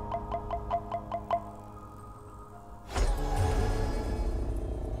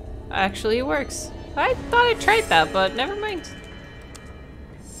 Actually, it works. I thought I tried that, but never mind.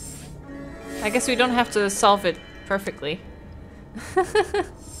 I guess we don't have to solve it perfectly.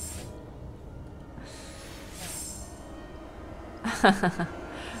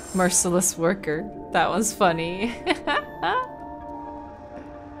 Merciless worker. That one's funny.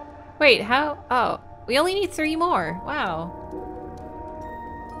 Wait, how? Oh, we only need 3 more. Wow.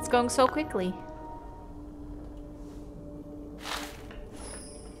 It's going so quickly.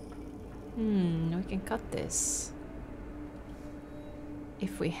 We can cut this.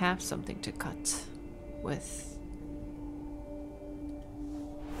 If we have something to cut with.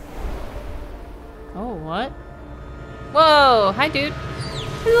 Oh, what? Whoa! Hi, dude.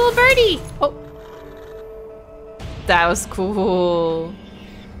 Hey, little birdie! Oh. That was cool.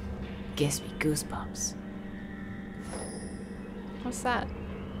 Gives me goosebumps. What's that?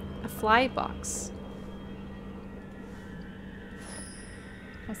 A fly box.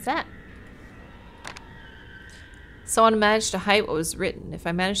 What's that? Someone managed to hide what was written. If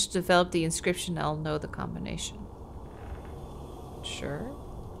I manage to develop the inscription, I'll know the combination. Sure.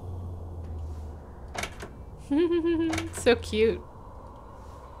 So cute.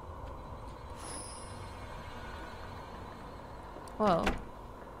 Whoa.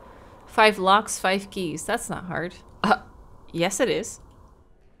 5 locks, 5 keys. That's not hard. Yes, it is.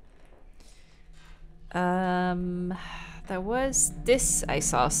 There was this I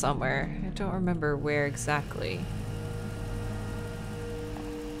saw somewhere. I don't remember where exactly.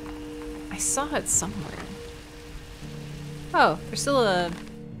 I saw it somewhere. Oh, there's still a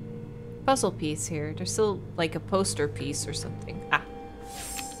puzzle piece here. There's still like a poster piece or something. Ah.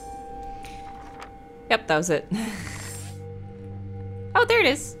 Yep, that was it. Oh, there it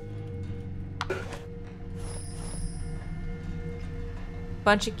is.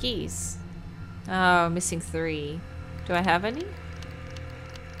 Bunch of keys. Oh, missing 3. Do I have any?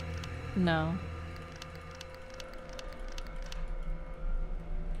 No.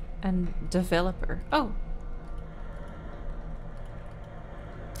 And developer. Oh.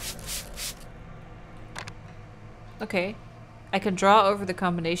 Okay. I can draw over the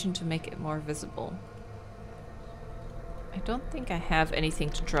combination to make it more visible. I don't think I have anything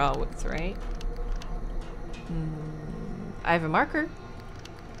to draw with, right? I have a marker.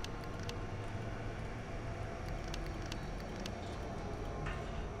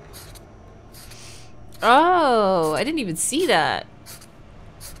 Oh, I didn't even see that.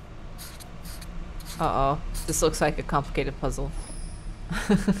 Uh-oh. This looks like a complicated puzzle.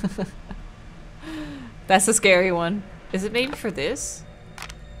 That's a scary one. Is it maybe for this?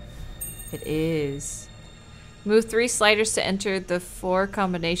 It is. Move 3 sliders to enter the 4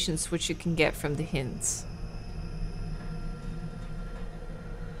 combinations which you can get from the hints.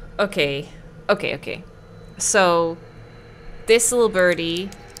 Okay. Okay. So, this little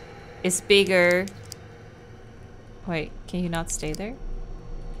birdie is bigger. Wait, can you not stay there?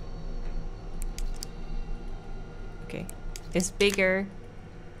 Okay. It's bigger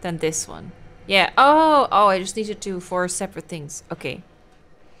than this one. Yeah. Oh, I just need to do 4 separate things. Okay.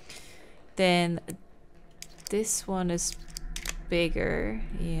 Then this one is bigger.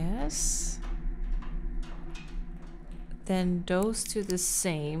 Yes. Then those 2 the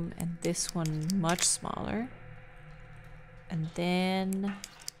same, and this one much smaller. And then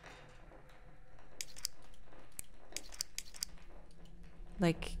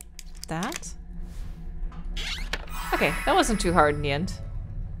like that. Okay, that wasn't too hard in the end.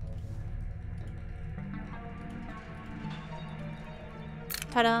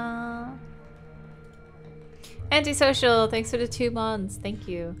 Ta-da! Antisocial, thanks for the 2 months. Thank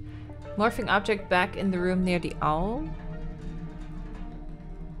you. Morphing object back in the room near the owl.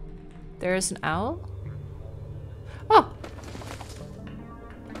 There is an owl? Oh!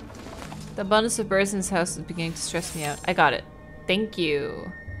 The abundance of birds in this house is beginning to stress me out. I got it. Thank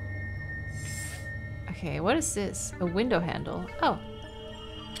you. Okay, what is this? A window handle. Oh.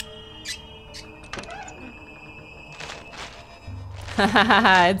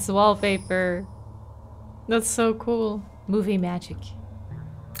 Hahaha, it's wallpaper. That's so cool. Movie magic.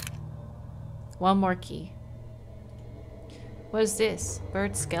 1 more key. What is this?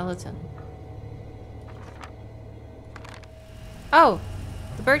 Bird skeleton. Oh,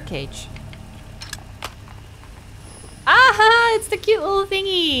 the bird cage. Aha! It's the cute little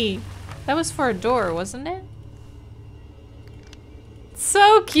thingy! That was for a door, wasn't it?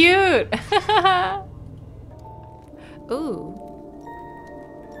 So cute! Ooh.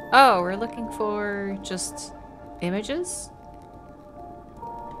 Oh, we're looking for just images?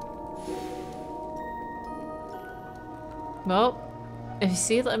 Well, if you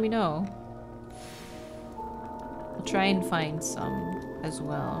see it, let me know. I'll try and find some as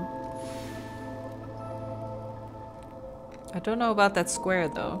well. I don't know about that square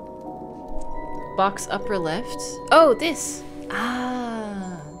though. Box upper left. Oh, this!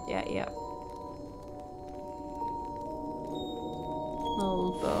 Ah, yeah.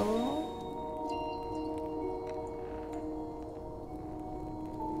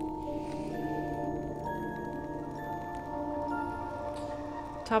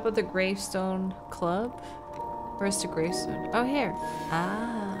 Top of the gravestone club? Where's the gravestone? Oh, here.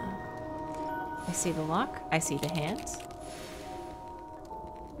 Ah. I see the lock. I see the hands.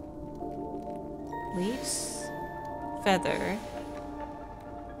 Leaves. Feather.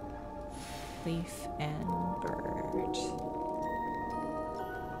 Leaf and bird.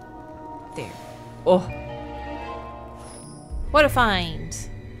 There. Oh. What a find.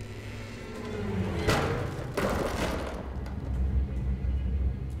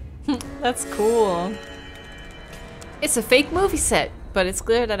 That's cool. It's a fake movie set, but it's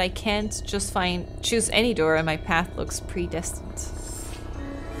clear that I can't just choose any door and my path looks predestined.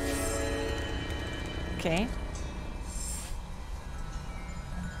 Okay.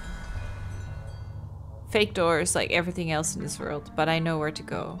 Fake doors like everything else in this world, but I know where to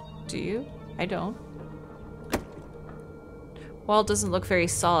go. Do you? I don't. Wall doesn't look very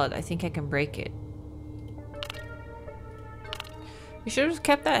solid. I think I can break it. You should have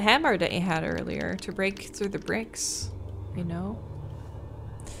kept that hammer that you had earlier to break through the bricks. You know?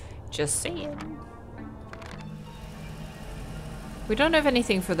 Just saying. We don't have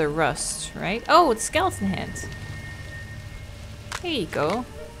anything for the rust, right? Oh, it's skeleton hands. There you go.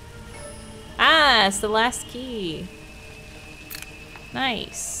 Ah, it's the last key.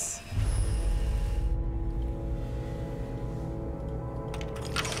 Nice.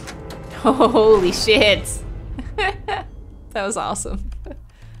 Holy shit. That was awesome.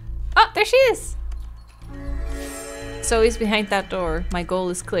 Oh, there she is. So he's behind that door. My goal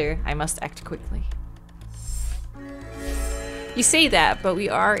is clear. I must act quickly. You say that, but we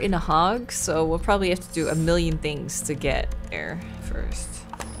are in a hog, so we'll probably have to do a million things to get there first.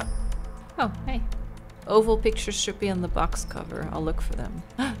 Oh, hey. Oval pictures should be on the box cover. I'll look for them.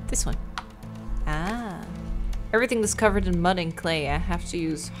 This one. Ah. Everything is covered in mud and clay. I have to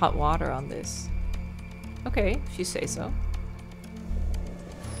use hot water on this. Okay, if you say so.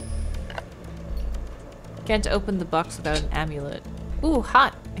 Can't open the box without an amulet. Ooh,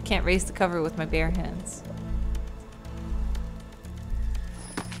 hot! I can't raise the cover with my bare hands.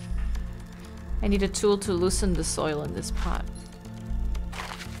 I need a tool to loosen the soil in this pot.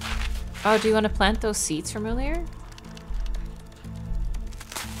 Oh, do you want to plant those seeds from earlier?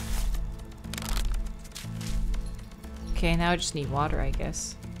 Okay, now I just need water, I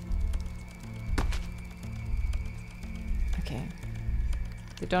guess. Okay.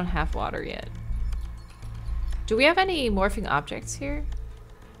 They don't have water yet. Do we have any morphing objects here?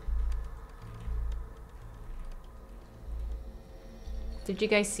 Did you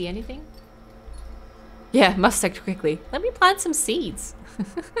guys see anything? Yeah, must act quickly. Let me plant some seeds.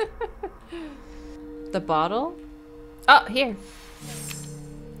 The bottle? Oh, here.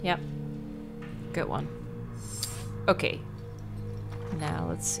 Yep. Good one. Okay. Now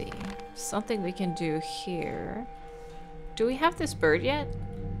let's see. Something we can do here. Do we have this bird yet?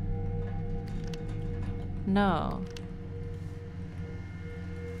 No.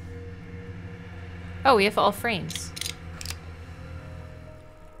 Oh, we have all frames.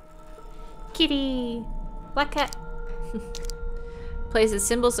 Kitty! Black cat! Places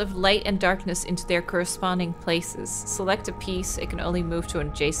symbols of light and darkness into their corresponding places. Select a piece, it can only move to an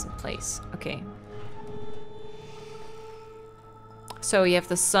adjacent place. Okay. So you have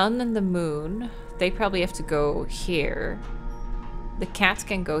the sun and the moon. They probably have to go here. The cat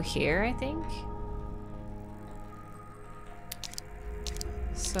can go here, I think.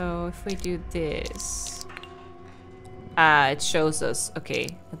 So if we do this... Ah, it shows us. Okay,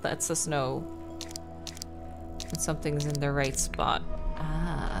 it lets us know when something's in the right spot.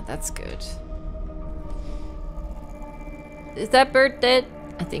 Ah, that's good. Is that bird dead?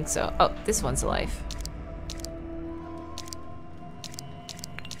 I think so. Oh, this one's alive.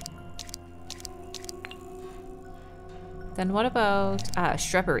 Then what about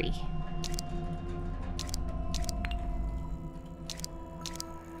shrubbery?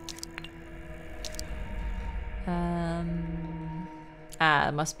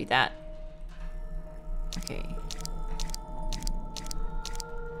 It must be that. Okay.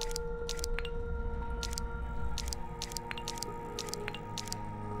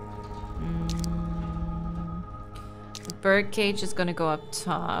 The bird cage is gonna go up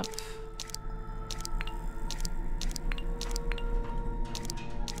top.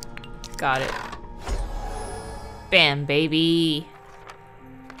 Got it. Bam, baby.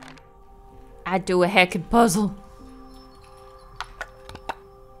 I do a heckin' puzzle.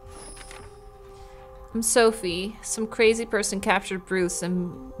 I'm Sophie. Some crazy person captured Bruce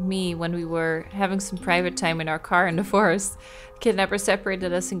and me when we were having some private time in our car in the forest. The kidnapper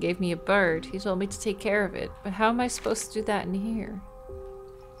separated us and gave me a bird. He told me to take care of it. But how am I supposed to do that in here?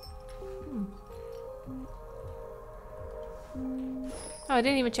 Oh, I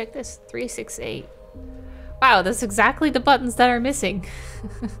didn't even check this. 368. Wow, that's exactly the buttons that are missing.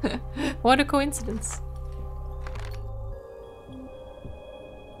 What a coincidence.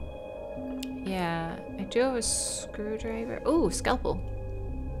 Yeah, I do have a screwdriver. Oh, scalpel.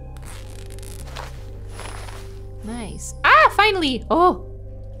 Nice. Ah, finally! Oh!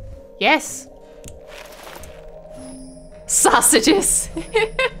 Yes! Sausages!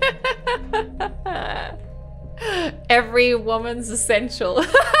 Every woman's essential.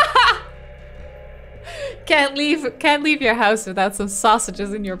 Can't leave your house without some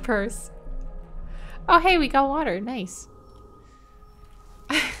sausages in your purse. Oh, hey, we got water. Nice.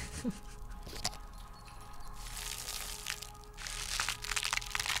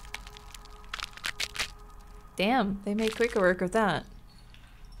 Damn, they made quicker work of that.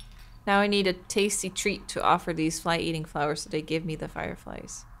 Now I need a tasty treat to offer these fly-eating flowers so they give me the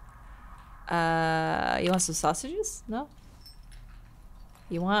fireflies. You want some sausages? No?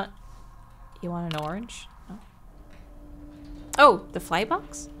 You want an orange? No? Oh, the fly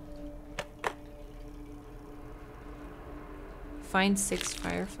box? Find 6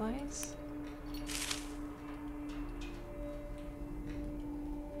 fireflies?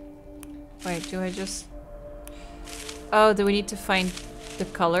 Wait, do I just... Oh, do we need to find the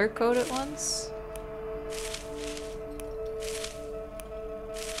color-coded ones?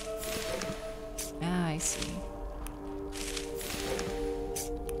 Ah, I see.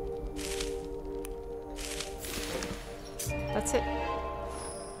 That's it.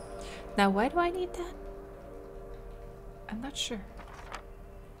 Now, why do I need that? I'm not sure.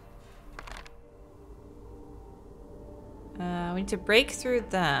 We need to break through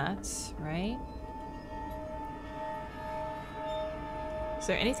that, right? Is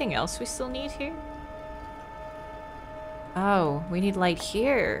there anything else we still need here? Oh, we need light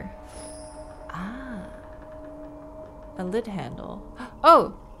here. Ah. A lid handle.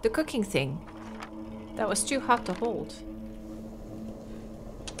 Oh, the cooking thing. That was too hot to hold.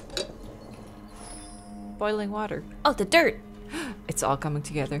 Boiling water. Oh, the dirt! It's all coming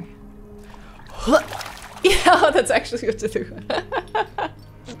together. Yeah, that's actually what to do.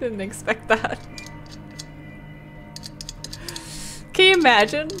 Didn't expect that. Can you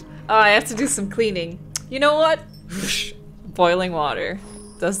imagine? Oh, I have to do some cleaning. You know what? Boiling water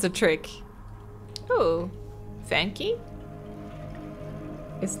does the trick. Oh, fan key?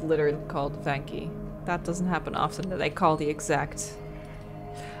 It's literally called fan key. That doesn't happen often that I call the exact.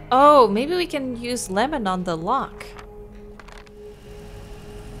 Oh, maybe we can use lemon on the lock.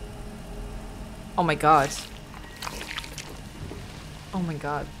 Oh my god. Oh my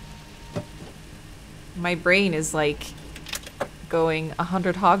god. My brain is like going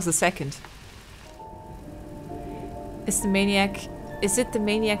 100 hogs a second. Is it the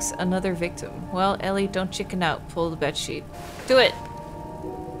maniac's another victim? Well, Ellie, don't chicken out. Pull the bedsheet. Do it!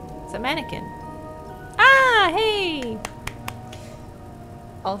 It's a mannequin. Ah, hey!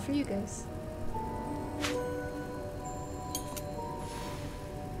 All for you guys.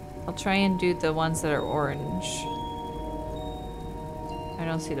 I'll try and do the ones that are orange. I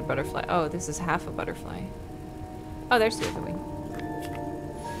don't see the butterfly. Oh, this is half a butterfly. Oh, there's the other wing.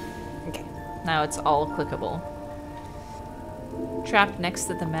 Okay, now it's all clickable. Trapped next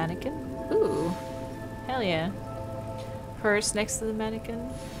to the mannequin. Ooh, hell yeah. Purse next to the mannequin.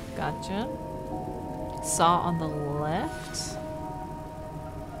 Gotcha. Saw on the left.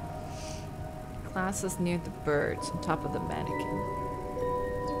 Glasses near the birds on top of the mannequin.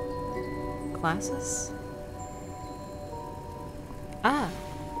 Glasses? Ah!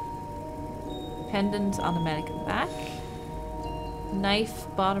 Pendant on the mannequin back. Knife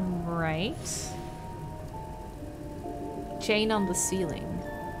bottom right. Chain on the ceiling.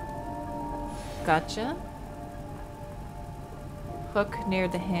 Gotcha. Hook near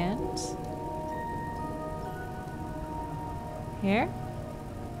the hand. Here?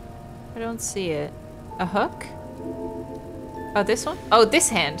 I don't see it. A hook? Oh, this one? Oh, this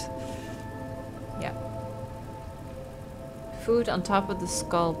hand! Yeah. Food on top of the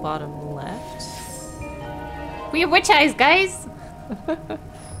skull bottom left. We have witch eyes, guys!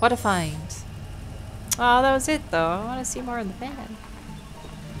 What a find. Oh, that was it though. I want to see more in the van.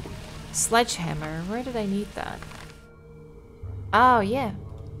 Sledgehammer. Where did I need that? Oh, yeah.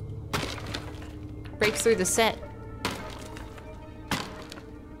 Break through the set.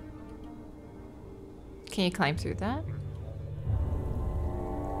 Can you climb through that?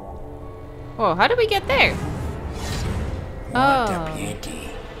 Whoa, how did we get there? What a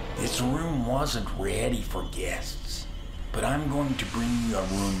pity. This room wasn't ready for guests. But I'm going to bring you a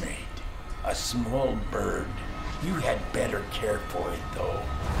roommate. A small bird. You had better care for it, though.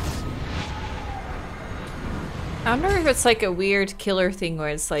 I wonder if it's like a weird killer thing where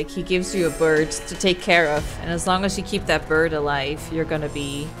it's like he gives you a bird to take care of, and as long as you keep that bird alive, you're gonna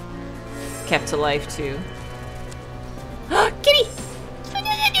be kept alive too. Kitty!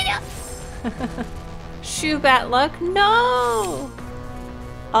 Shoe bat luck? No!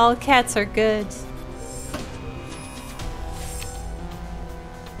 All cats are good.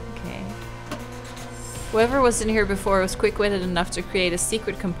 Okay. Whoever was in here before was quick-witted enough to create a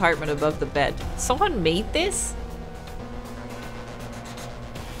secret compartment above the bed. Someone made this?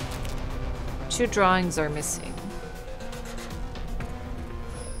 2 drawings are missing.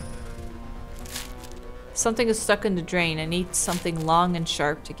 Something is stuck in the drain. I need something long and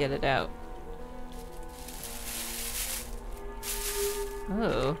sharp to get it out.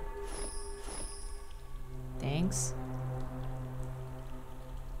 Oh. Thanks.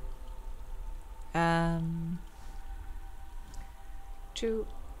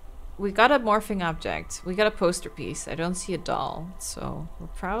 We got a morphing object. We got a poster piece. I don't see a doll, so we're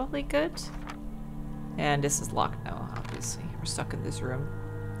probably good. And this is locked now, obviously. We're stuck in this room.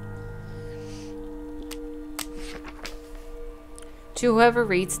 To whoever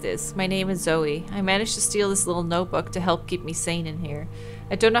reads this, my name is Zoe. I managed to steal this little notebook to help keep me sane in here.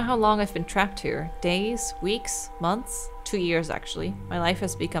 I don't know how long I've been trapped here. Days, weeks, months, 2 years actually. My life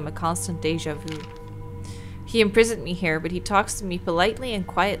has become a constant deja vu. He imprisoned me here, but he talks to me politely and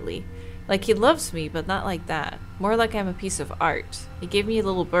quietly. Like he loves me, but not like that. More like I'm a piece of art. He gave me a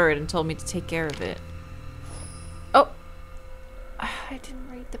little bird and told me to take care of it. Oh! I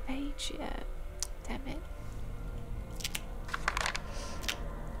didn't read the page yet. Damn it.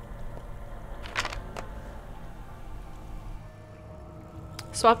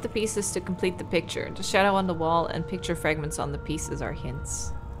 Swap the pieces to complete the picture. The shadow on the wall and picture fragments on the pieces are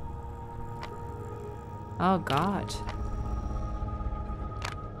hints. Oh god.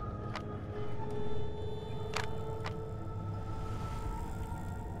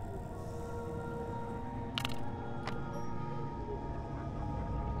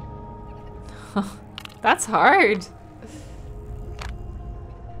 That's hard.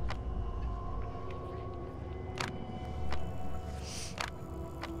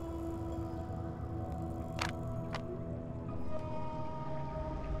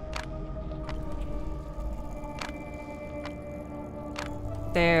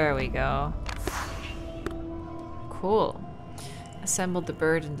 There we go. Cool. Assemble the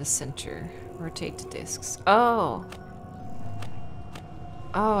bird in the center. Rotate the discs. Oh!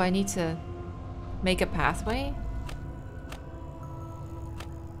 Oh, I need to make a pathway?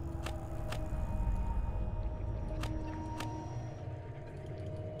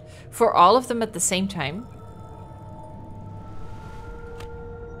 For all of them at the same time?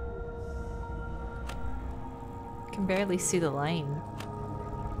 I can barely see the line.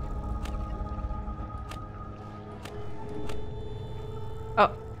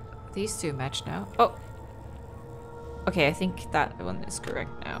 Oh, these two match now. Oh! Okay, I think that one is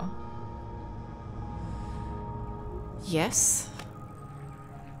correct now. Yes.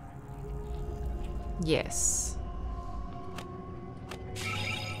 Yes.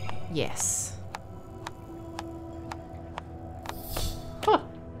 Yes. Huh.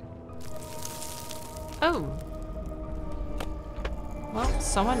 Oh. Well,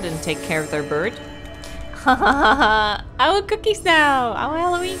 someone didn't take care of their bird. I want cookies now! I want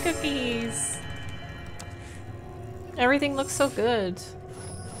Halloween cookies! Everything looks so good.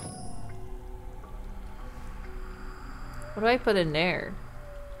 What do I put in there?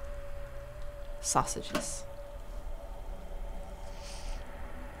 Sausages.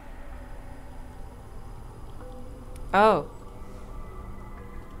 Oh.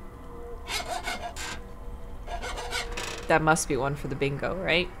 That must be one for the bingo,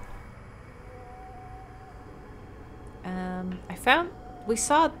 right? We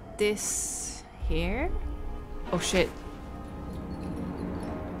saw this here. Oh shit.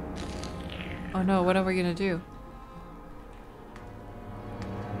 Oh no, what are we gonna do?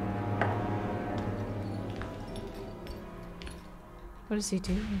 What is he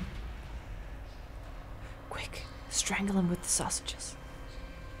doing? Quick, strangle him with the sausages.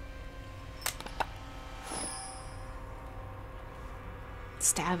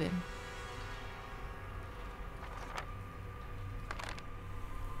 Stab him.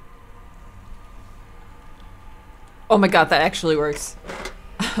 Oh my god, that actually works.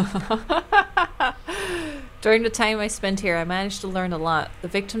 During the time I spent here, I managed to learn a lot. The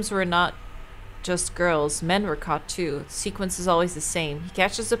victims were not just girls, men were caught too. The sequence is always the same. He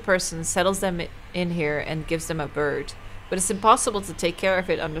catches a person, settles them in here, and gives them a bird. But it's impossible to take care of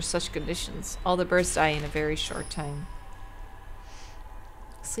it under such conditions. All the birds die in a very short time.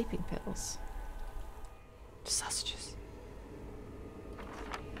 Sleeping pills. Sausages.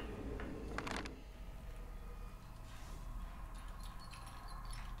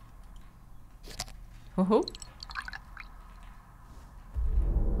 Woohoo.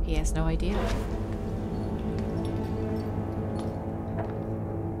 He has no idea.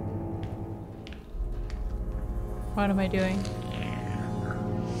 What am I doing?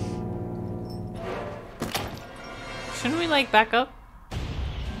 Shouldn't we like back up?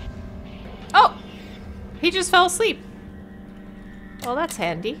 Oh! He just fell asleep. Well, that's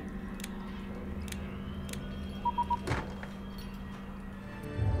handy.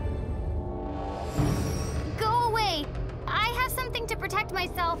 Go away! I have something to protect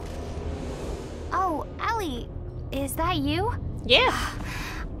myself. Oh, Ellie, is that you? Yeah.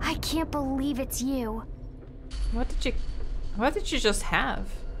 I can't believe it's you. What did you just have?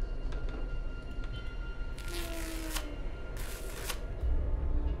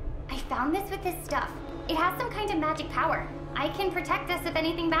 I found this with this stuff. It has some kind of magic power. I can protect us if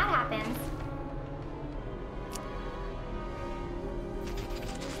anything bad happens.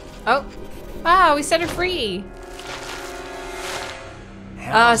 Oh. Wow, we set her free.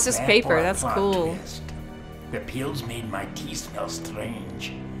 Oh, it's just paper. That's cool. Twist. The pills made my tea smell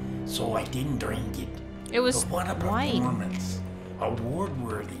strange, so I didn't drink it. It was But what a wine. performance.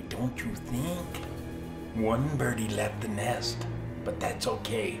 Award-worthy, don't you think? One birdie left the nest, but that's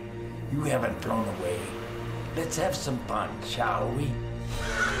okay. You haven't flown away. Let's have some fun, shall we?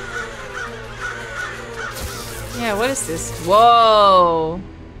 Yeah, what is this? Whoa.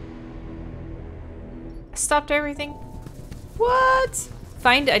 I stopped everything. What?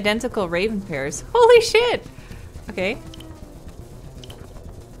 Find identical raven pairs. Holy shit. Okay.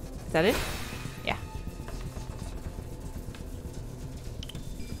 Is that it? Yeah.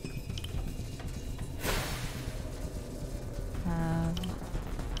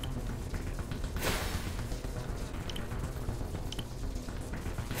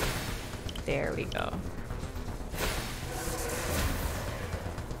 There we go.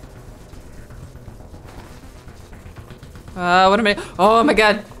 What am I? Oh my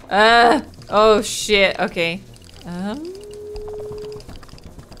god. Oh shit. Okay.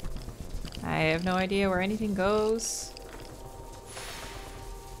 I have no idea where anything goes.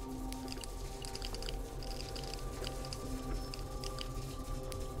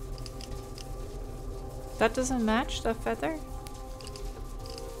 That doesn't match the feather?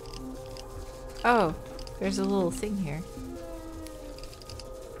 Oh, there's a little thing here.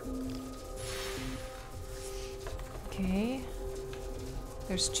 Okay.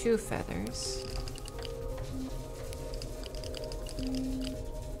 There's 2 feathers.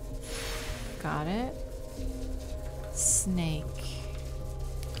 Got it. Snake.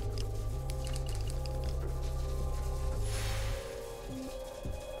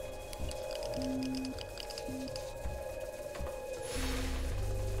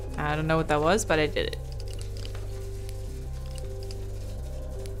 I don't know what that was, but I did it.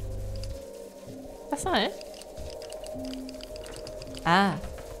 That's not it. Ah.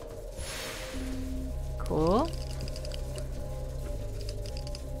 Cool.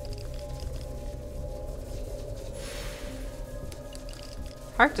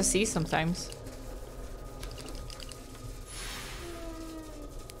 Hard to see sometimes.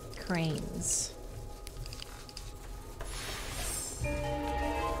 Cranes.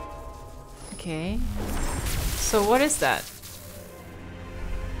 Okay. So what is that?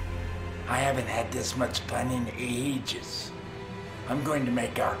 I haven't had this much fun in ages. I'm going to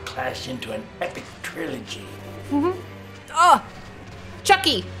make our clash into an epic trilogy. Oh!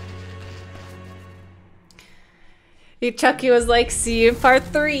 Chucky! Chucky was like, see you in part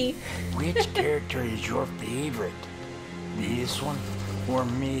 3. Which character is your favorite? This one? Or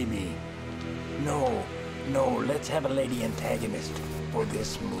maybe... No, let's have a lady antagonist for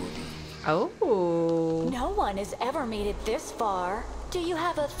this movie. Oh. No one has ever made it this far. Do you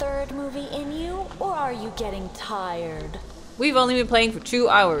have a third movie in you, or are you getting tired? We've only been playing for 2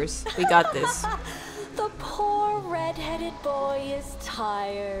 hours. We got this. The poor red-headed boy is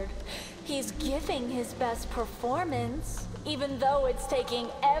tired. He's giving his best performance, even though it's taking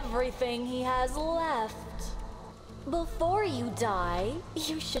everything he has left. Before you die,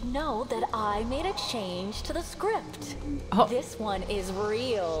 you should know that I made a change to the script. Oh. This one is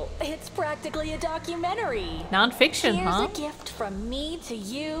real. It's practically a documentary. Non-fiction, Here's huh? a gift from me to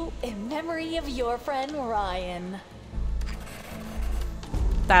you in memory of your friend Ryan.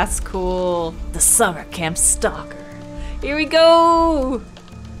 That's cool. The summer camp stalker. Here we go.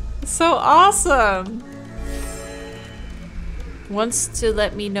 So awesome. Wants to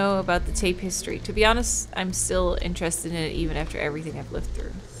let me know about the tape history. To be honest, I'm still interested in it even after everything I've lived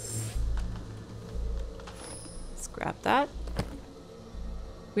through. grab that.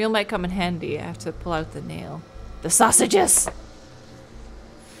 Wheel might come in handy. I have to pull out the nail. The sausages!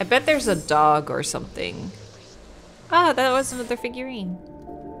 I bet there's a dog or something. Ah, that was another figurine.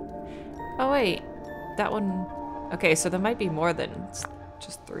 Oh wait, that one... Okay, so there might be more than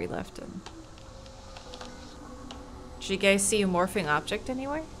just 3 left in. Did you guys see a morphing object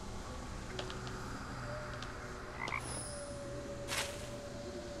anywhere?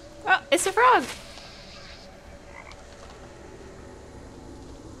 Oh, it's a frog!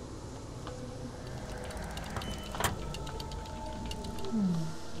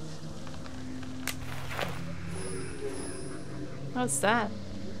 What's that?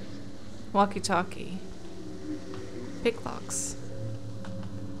 Walkie-talkie. Picklocks.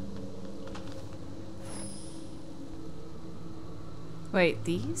 Wait,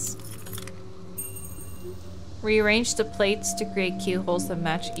 these? Rearrange the plates to create keyholes that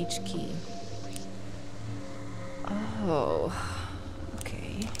match each key. Oh.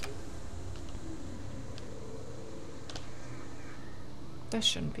 Okay. That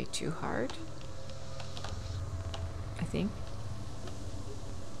shouldn't be too hard. I think.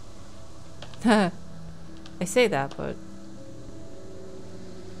 I say that, but...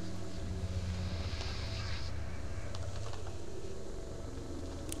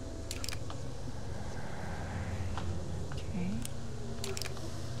 Okay.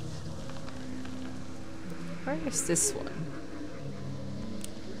 Where is this one?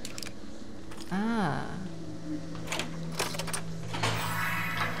 Ah.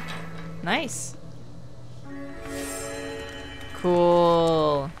 Nice.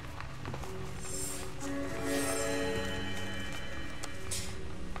 Cool.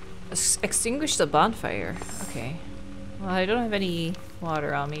 Extinguish the bonfire. Okay. Well, I don't have any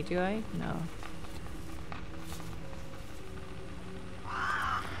water on me, do I? No.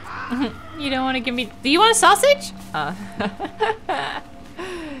 You don't want to give me... Do you want a sausage?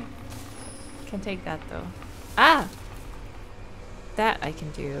 Can take that, though. Ah! That I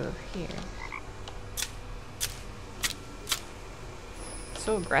can do here.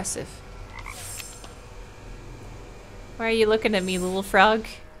 So aggressive. Why are you looking at me, little frog?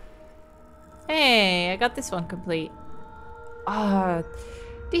 Hey, I got this one complete. Ah,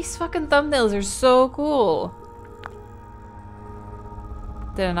 these fucking thumbnails are so cool.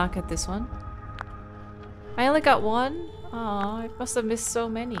 Did I not get this one? I only got one? Aw, I must have missed so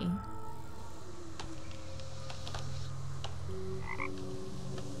many.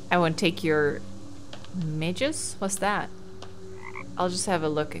 I won't take your midges? What's that? I'll just have a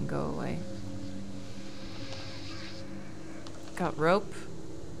look and go away. Got rope.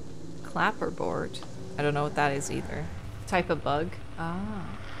 Clapperboard. I don't know what that is either. Type of bug. Ah.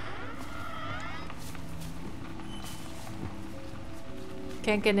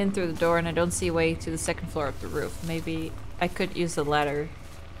 Can't get in through the door and I don't see a way to the second floor of the roof. Maybe I could use a ladder.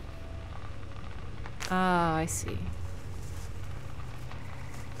 Ah, I see.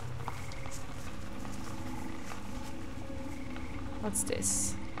 What's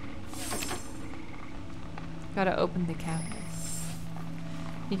this? Gotta open the cabinet.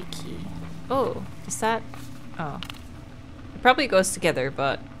 Need a key. Oh, is that... Oh. It probably goes together,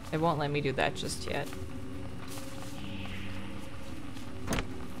 but it won't let me do that just yet.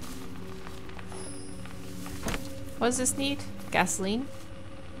 What does this need? Gasoline?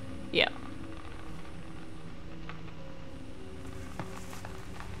 Yeah.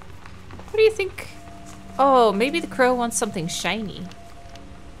 What do you think? Oh, maybe the crow wants something shiny.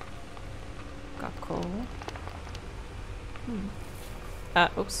 Got coal.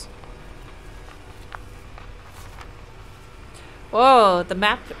 Oops. Whoa, the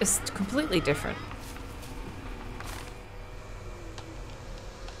map is completely different.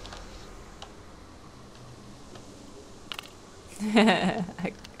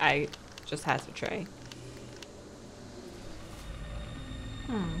 I just had to try.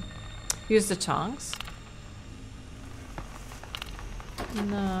 Use the tongs?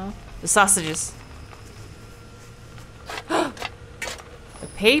 No. The sausages. The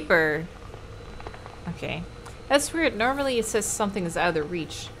paper. Okay. That's weird. Normally it says something is out of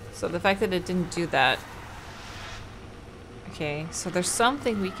reach. So the fact that it didn't do that. Okay, so there's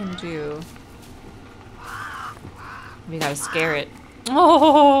something we can do. We gotta scare it.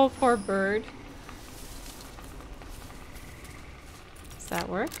 Oh, poor bird. Does that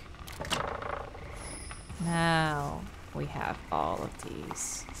work? Now we have all of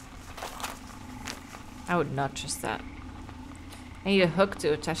these. I would not trust that. I need a hook to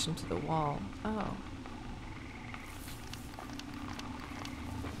attach them to the wall. Oh.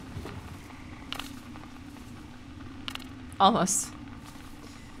 Almost.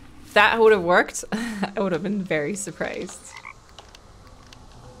 If that would have worked, I would have been very surprised.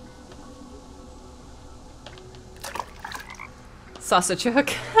 Sausage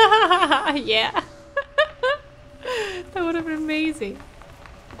hook. Yeah. That would have been amazing.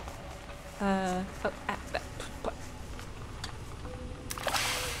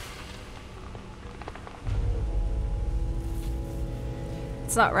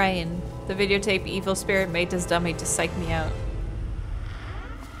 It's not Ryan. The videotape evil spirit made this dummy to psych me out.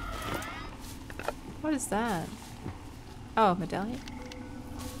 What is that? Oh, medallion?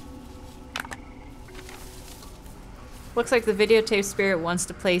 Looks like the videotape spirit wants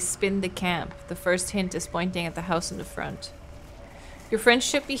to play spin the camp. The first hint is pointing at the house in the front. Your friend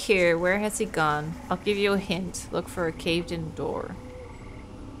should be here. Where has he gone? I'll give you a hint. Look for a caved-in door.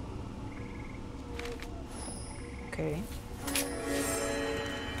 Okay.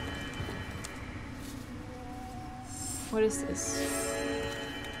 What is this?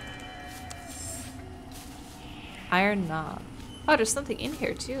 Iron knob. Oh, there's something in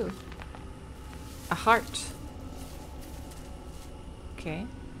here too. A heart. Okay.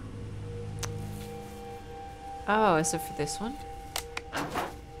 Oh, is it for this one?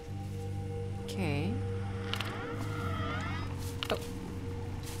 Okay. Oh.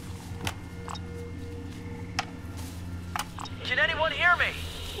 Can anyone hear me?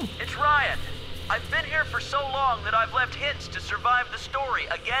 It's Ryan. I've been here for so long that I've left hints to survive the story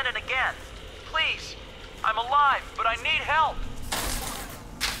again and again. Please, I'm alive, but I need help.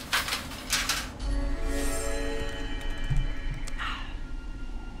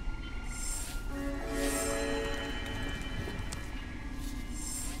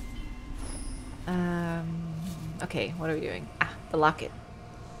 Okay, what are we doing? Ah, the locket.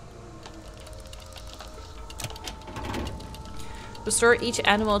 Restore each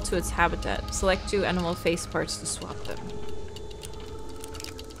animal to its habitat. Select 2 animal face parts to swap them.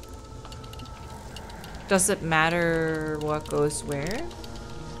 Does it matter what goes where?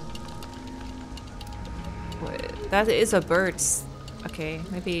 Wait, that is a bird. Okay,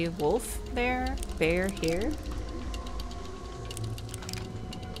 maybe wolf there? Bear here?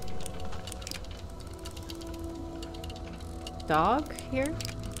 Dog here?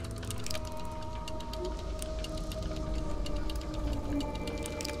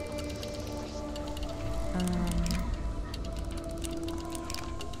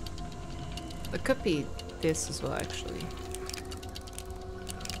 It could be this as well, actually.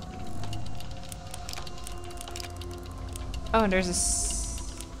 Oh, and there's a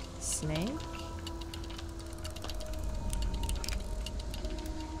snake?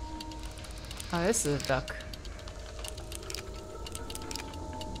 Oh, this is a duck.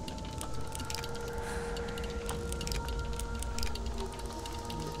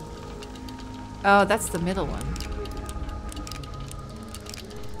 Oh, that's the middle one.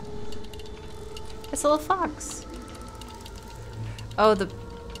 It's a little fox. Oh, the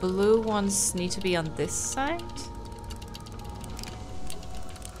blue ones need to be on this side?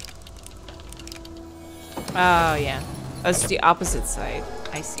 Oh, yeah. Oh, it's the opposite side.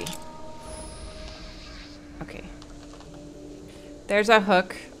 I see. Okay. There's our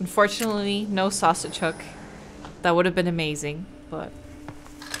hook. Unfortunately, no sausage hook. That would have been amazing, but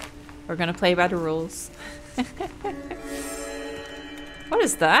we're gonna play by the rules. What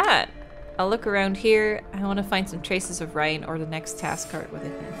is that? I'll look around here. I want to find some traces of Ryan or the next task card with a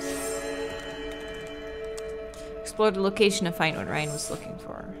hint. Explore the location and find what Ryan was looking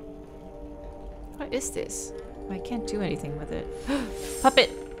for. What is this? I can't do anything with it.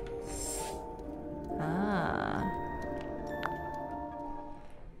 Puppet! Ah.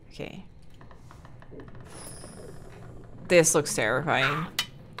 Okay. This looks terrifying.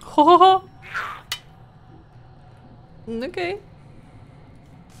 Okay.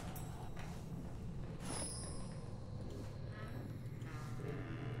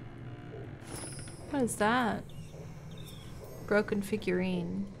 What is that? Broken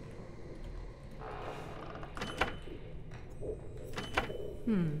figurine.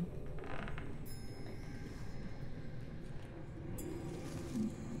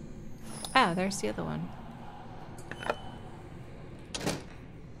 Ah, there's the other one.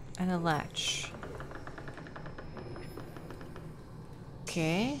 And a latch.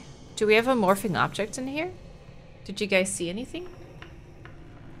 Okay. Do we have a morphing object in here? Did you guys see anything?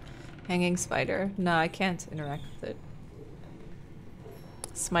 Hanging spider. No, I can't interact with it.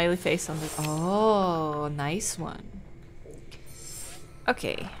 Smiley face on the... Oh, nice one.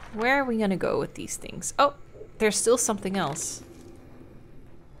 Okay, where are we gonna go with these things? Oh, there's still something else.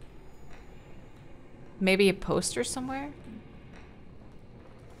 Maybe a poster somewhere?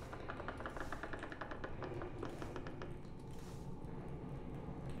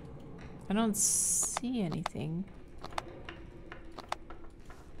 I don't see anything.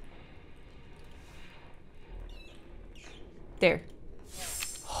 There.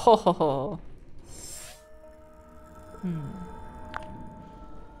 Ho ho ho.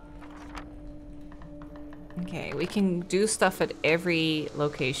 Okay, we can do stuff at every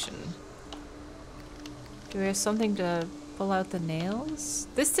location. Do we have something to pull out the nails?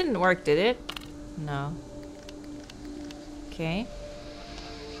 This didn't work, did it? No. Okay.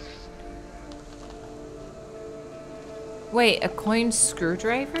 Wait, a coin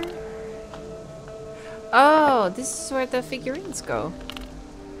screwdriver? Oh, this is where the figurines go.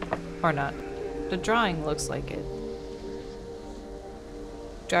 Or not. The drawing looks like it.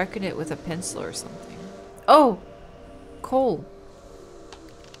 Darken it with a pencil or something. Oh! Coal.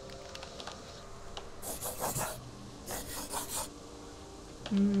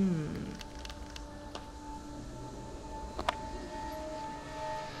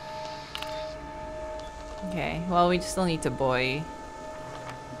 Okay, well, we still need to buoy.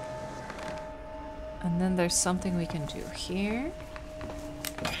 And then there's something we can do here.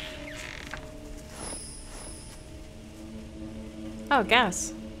 Oh,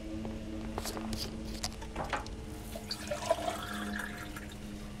 gas.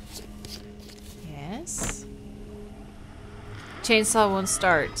 Yes. Chainsaw won't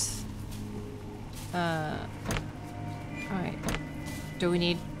start. Alright. Do we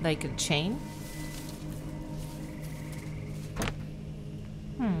need, like, a chain?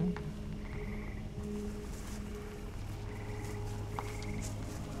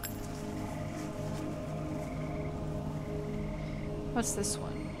 What's this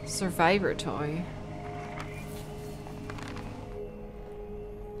one? Survivor toy.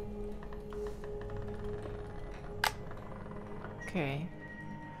 Okay.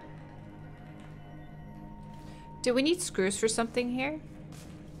 Do we need screws for something here?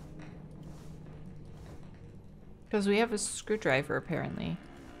 Because we have a screwdriver apparently.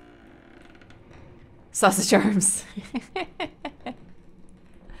 Sausage arms.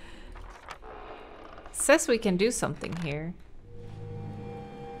 Says we can do something here.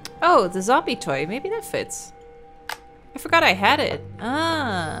 Oh, the zombie toy. Maybe that fits. I forgot I had it.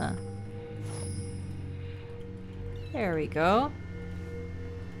 Ah. There we go.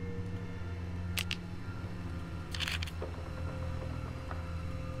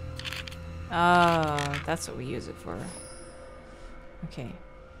 Oh, that's what we use it for. Okay.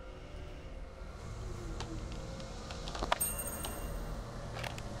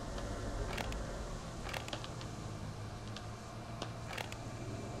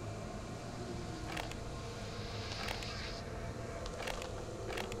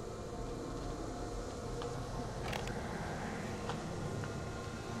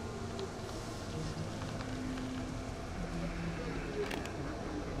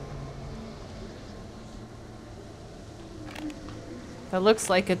 That looks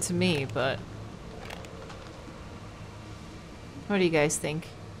like it to me, but... What do you guys think?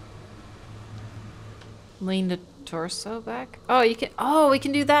 Lean the torso back? Oh, you can... Oh, we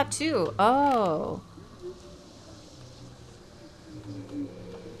can do that too! Oh!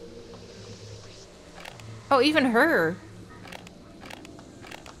 Oh, even her!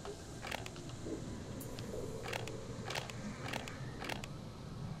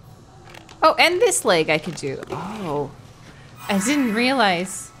 Oh, and this leg I could do. Oh. I didn't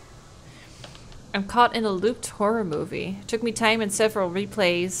realize. I'm caught in a looped horror movie. It took me time and several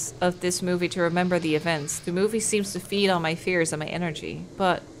replays of this movie to remember the events. The movie seems to feed on my fears and my energy,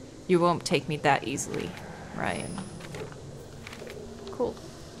 but you won't take me that easily, Ryan. Cool.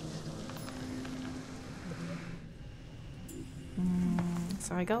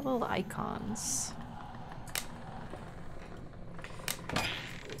 So I got little icons.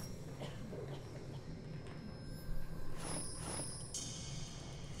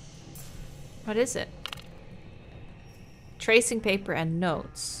 What is it? Tracing paper and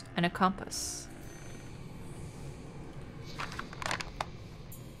notes and a compass.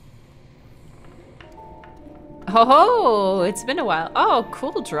 Oh, it's been a while. Oh,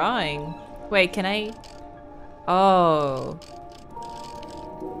 cool drawing. Wait, can I? Oh.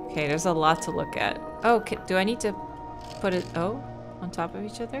 Okay, there's a lot to look at. Oh, do I need to put it, oh, on top of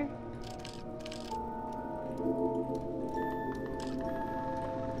each other?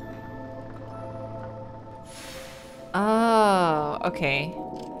 Oh, okay.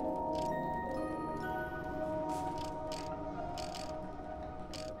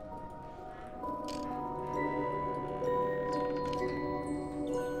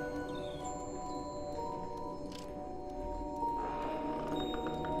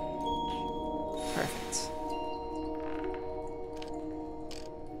 Perfect.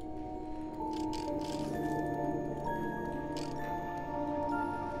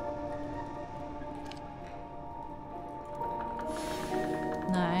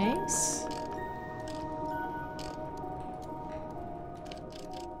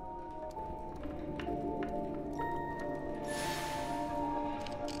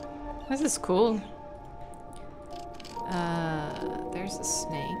 This is cool. There's a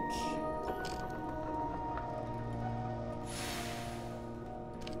snake.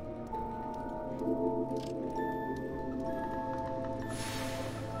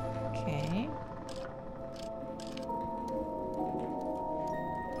 Okay.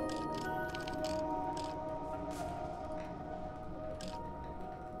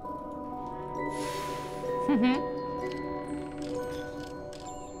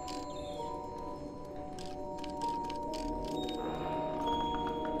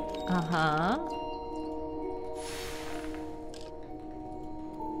 Uh-huh.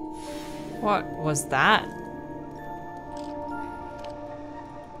 What was that?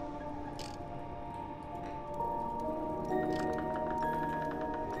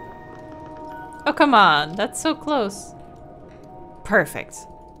 Oh, come on. That's so close. Perfect.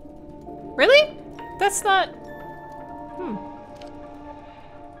 Really? That's not...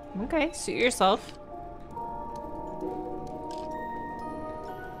 Okay, suit yourself.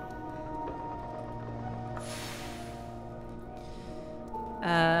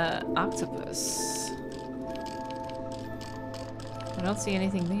 Octopus. I don't see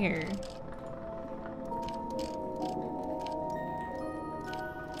anything there.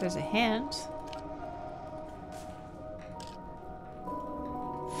 There's a hand.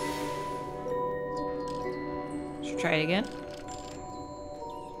 Should try it again.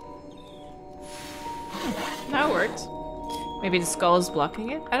 That worked. Maybe the skull is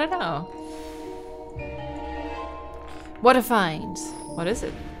blocking it? I don't know. What a find. What is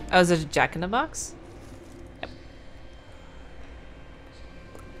it? Oh, is it a jack-in-the-box? Yep.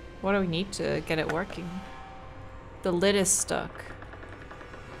 What do we need to get it working? The lid is stuck.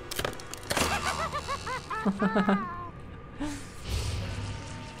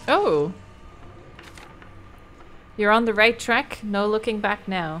 Oh! You're on the right track. No looking back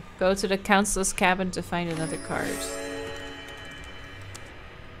now. Go to the counselor's cabin to find another card.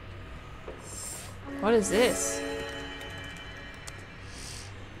 What is this?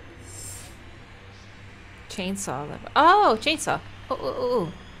 Chainsaw lever. Oh, chainsaw. Oh.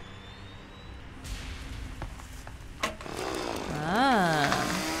 Ah.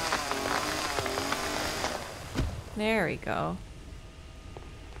 There we go.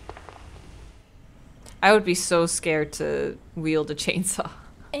 I would be so scared to wield a chainsaw.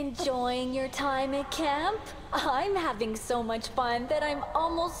 Enjoying your time at camp? I'm having so much fun that I'm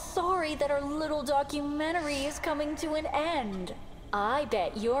almost sorry that our little documentary is coming to an end. I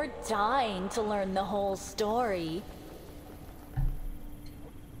bet you're dying to learn the whole story.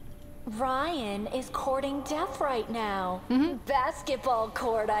 Ryan is courting death right now. Basketball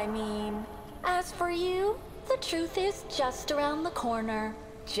court, I mean. As for you, the truth is just around the corner.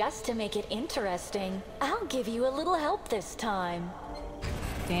 Just to make it interesting, I'll give you a little help this time.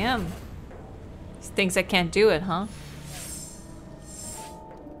 Damn. Thinks I can't do it, huh?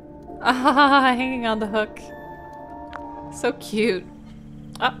 Ah, hanging on the hook. So cute.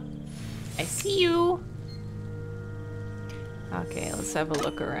 Oh, I see you. Okay, let's have a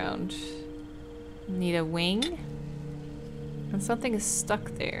look around. Need a wing. And something is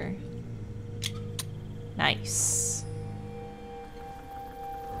stuck there. Nice.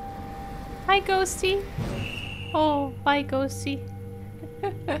 Hi, Ghosty. Oh, bye, Ghosty.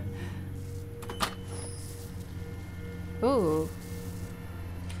 Ooh.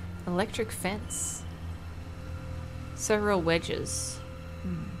 Electric fence. Several wedges.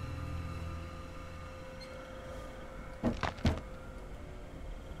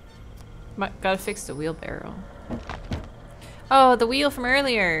 Gotta fix the wheelbarrow. Oh, the wheel from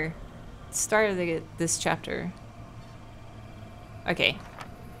earlier. Started this chapter. Okay.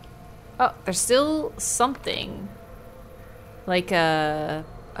 Oh, there's still something. Like a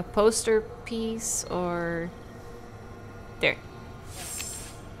poster piece or... There.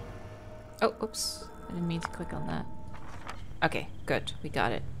 Oh, oops. I didn't mean to click on that. Okay, good. We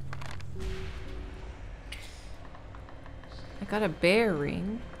got it. I got a bear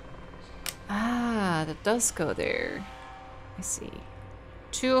ring. Ah, that does go there. I see.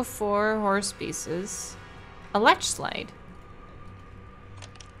 2 of 4 horse pieces. A latch slide.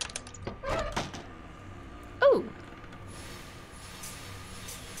 Oh!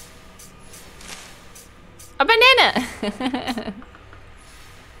 A banana!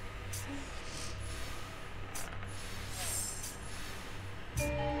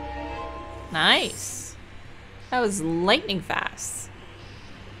 Nice. That was lightning fast.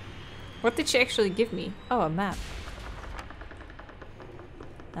 What did she actually give me? Oh, a map.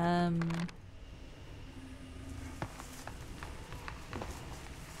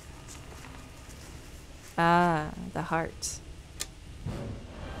 Ah, the heart.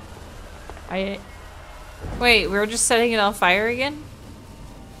 Wait, we were just setting it on fire again?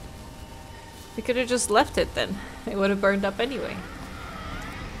 We could have just left it then. It would have burned up anyway.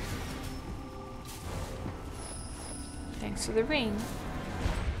 Thanks for the ring.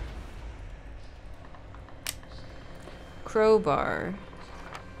 Crowbar.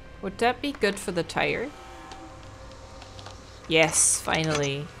 Would that be good for the tire? Yes,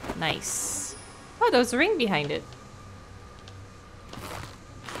 finally. Nice. Oh, there was a ring behind it.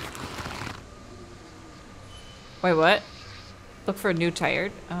 Wait, what? Look for a new tire?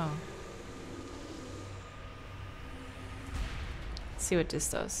 Oh. Let's see what this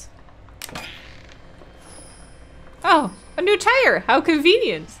does. Oh, a new tire! How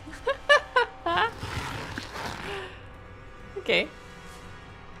convenient! Okay.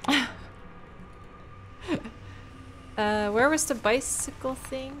 Where was the bicycle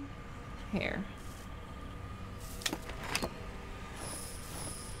thing? Here.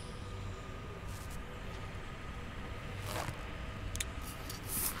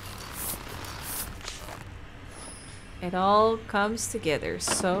 It all comes together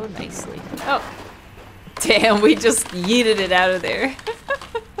so nicely. Oh! Damn, we just yeeted it out of there.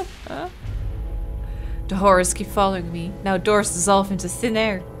 The horrors keep following me. Now doors dissolve into thin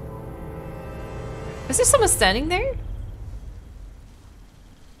air. Is there someone standing there?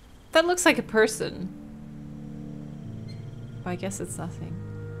 That looks like a person. Well, I guess it's nothing.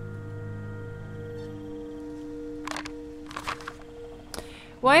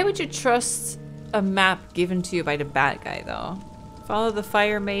 Why would you trust a map given to you by the bad guy, though? Follow the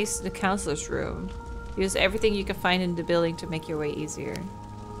fire maze to the counselor's room. Use everything you can find in the building to make your way easier.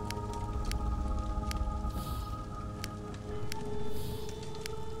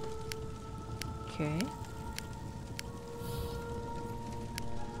 Okay.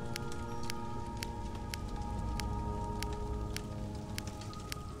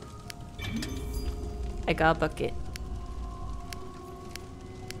 I got a bucket.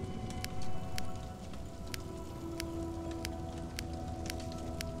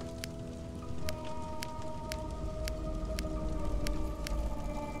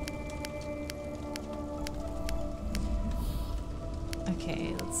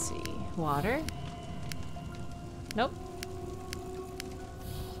 Okay, let's see. Water? Nope.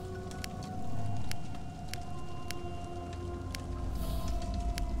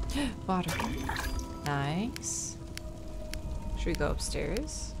 Water. Nice. Should we go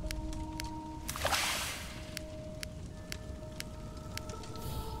upstairs?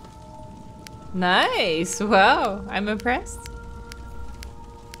 Nice! Wow, I'm impressed.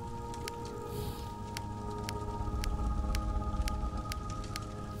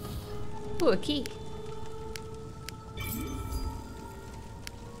 Ooh, a key.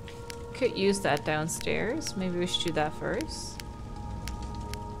 Could use that downstairs. Maybe we should do that first.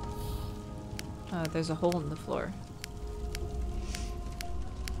 Oh, there's a hole in the floor.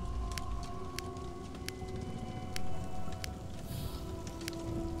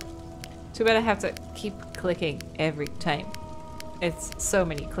 Too bad I have to keep clicking every time. It's so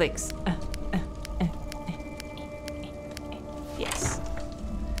many clicks. Yes.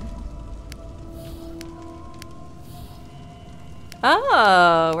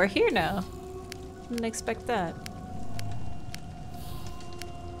 Oh, we're here now. Didn't expect that.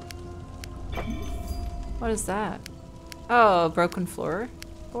 What is that? Oh, a broken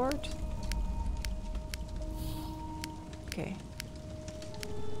floorboard? Okay.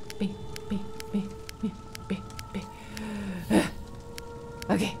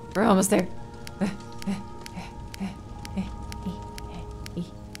 Okay, we're almost there.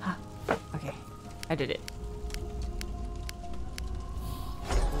 Okay, I did it.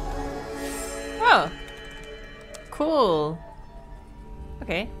 Oh, cool.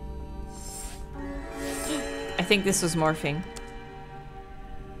 Okay. I think this was morphing.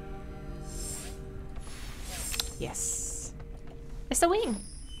 Yes. It's the wing.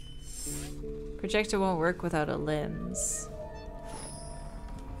 Projector won't work without a lens.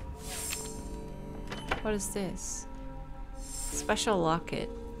 What is this? Special locket.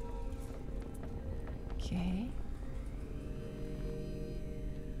 Okay.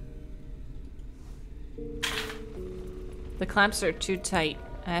 The clamps are too tight.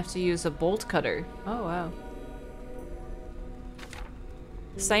 I have to use a bolt cutter. Oh, wow.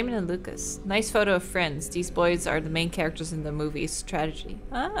 Simon and Lucas. Nice photo of friends. These boys are the main characters in the movie's tragedy.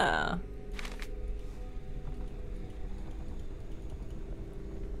 Ah.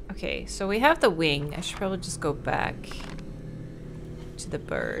 Okay, so we have the wing. I should probably just go back to the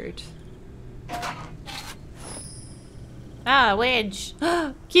bird. Ah, wedge.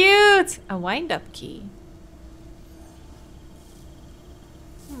 Cute! A wind-up key.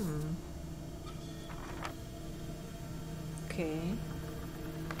 Okay.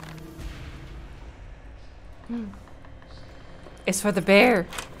 It's for the bear.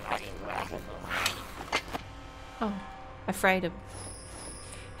 Oh, I fried him.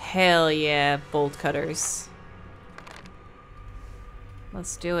 Hell yeah, bolt cutters.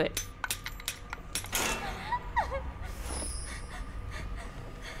 Let's do it.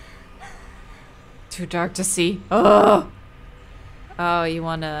 Too dark to see. Oh! Oh, you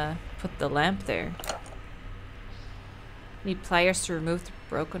wanna put the lamp there. Need pliers to remove the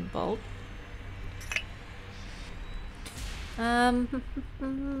broken bolt.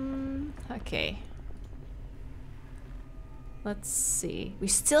 Okay. Let's see. We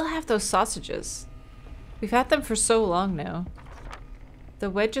still have those sausages. We've had them for so long now.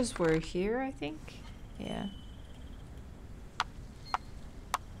 The wedges were here, I think. Yeah.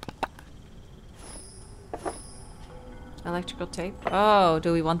 Electrical tape. Oh,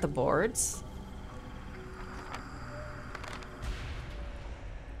 do we want the boards?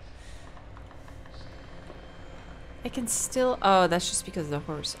 I can still... Oh, that's just because of the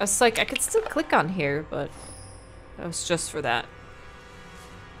horse. I was like, I could still click on here, but that was just for that.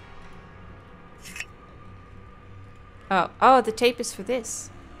 Oh, the tape is for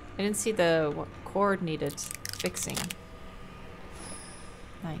this. I didn't see the cord needed fixing.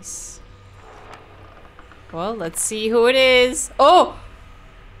 Nice. Well, let's see who it is. Oh!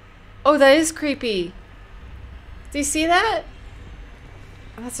 Oh, that is creepy. Do you see that?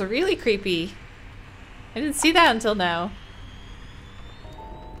 That's really creepy. I didn't see that until now.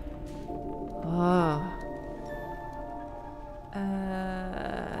 Oh.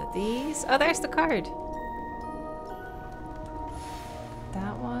 These? Oh, there's the card.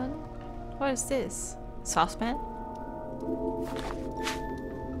 That one? What is this? Saucepan? Oh,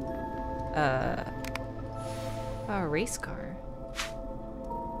 a race car.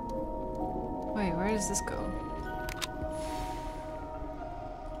 Wait, where does this go?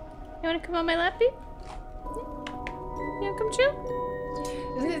 You wanna come on my lap, babe? You wanna come chill?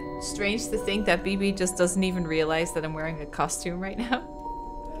 Isn't it strange to think that BB just doesn't even realize that I'm wearing a costume right now?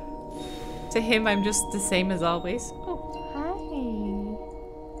 To him, I'm just the same as always. Oh, hi.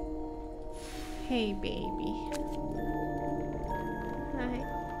 Hey, baby. Hi.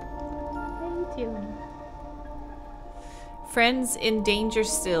 How you doing? Friends in danger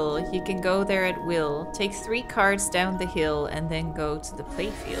still. You can go there at will. Take 3 cards down the hill and then go to the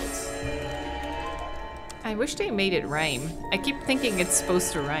playfield. I wish they made it rhyme. I keep thinking it's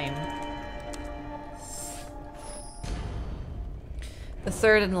supposed to rhyme. The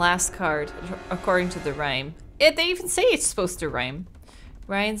 3rd and last card, according to the rhyme. They even say it's supposed to rhyme.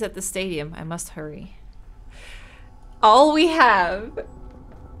 Ryan's at the stadium. I must hurry. All we have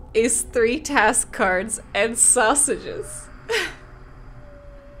is 3 task cards and sausages.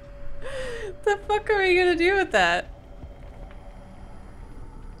 The fuck are we gonna do with that?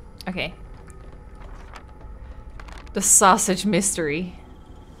 Okay. The sausage mystery.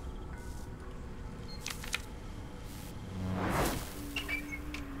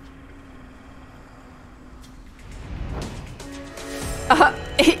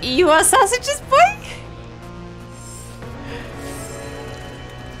 You want sausages, boy?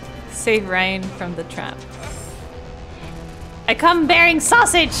 Save Ryan from the trap. I come bearing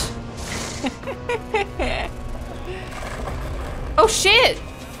sausage! Oh shit!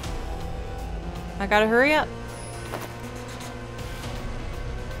 I gotta hurry up.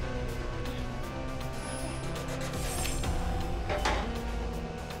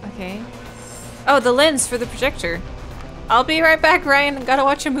 Okay. Oh, the lens for the projector. I'll be right back, Ryan. I gotta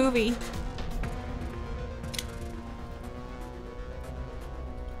watch a movie.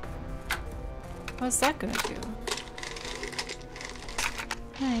 What's that gonna do?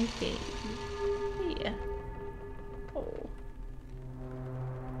 Hi, baby. Yeah. Oh.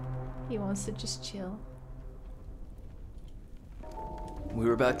 He wants to just chill. We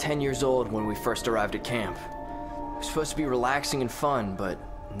were about 10 years old when we first arrived at camp. It was supposed to be relaxing and fun, but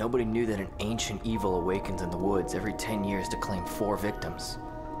nobody knew that an ancient evil awakens in the woods every 10 years to claim 4 victims.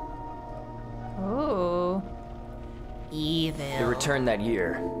 Oh. Evil. They returned that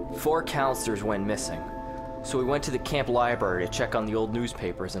year. 4 counselors went missing. So we went to the camp library to check on the old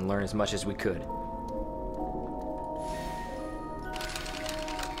newspapers and learn as much as we could.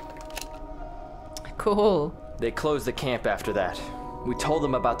 Cool. They closed the camp after that. We told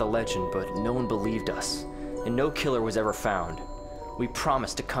them about the legend, but no one believed us. And no killer was ever found. We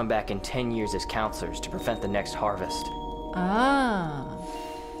promised to come back in 10 years as counselors to prevent the next harvest. Ah.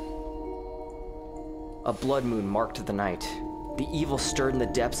 A blood moon marked the night. The evil stirred in the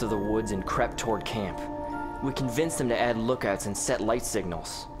depths of the woods and crept toward camp. We convinced them to add lookouts and set light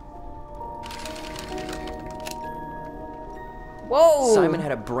signals. Whoa! Simon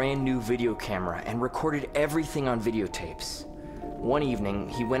had a brand new video camera and recorded everything on videotapes. One evening,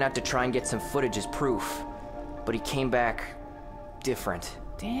 he went out to try and get some footage as proof, but he came back different.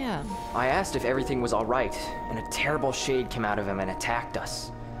 Damn. I asked if everything was all right, and a terrible shade came out of him and attacked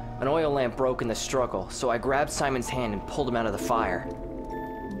us. An oil lamp broke in the struggle, so I grabbed Simon's hand and pulled him out of the fire.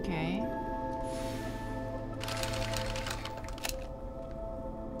 Okay.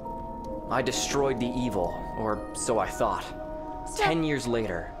 I destroyed the evil, or so I thought. 10 years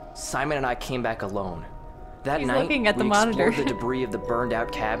later, Simon and I came back alone. That He's night, looking at the we monitor. explored the debris of the burned out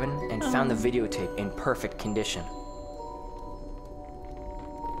cabin and found the videotape in perfect condition.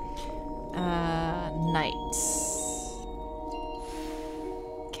 Night.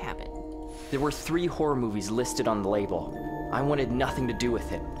 Cabin. There were 3 horror movies listed on the label. I wanted nothing to do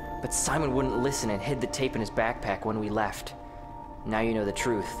with it, but Simon wouldn't listen and hid the tape in his backpack when we left. Now you know the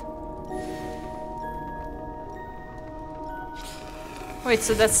truth. Wait,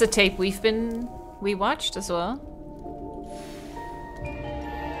 so that's the tape we watched as well?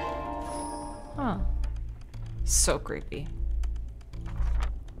 Huh. So creepy.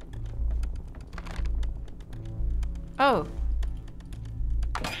 Oh.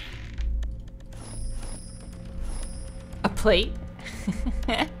 A plate?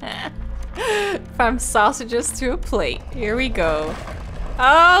 From sausages to a plate. Here we go.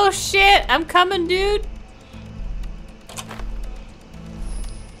 Oh shit! I'm coming, dude!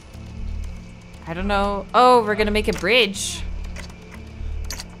 I don't know. Oh, we're gonna make a bridge.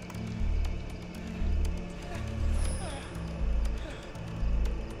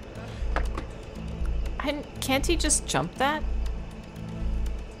 Can't he just jump that?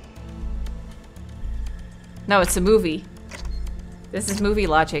 No, it's a movie. This is movie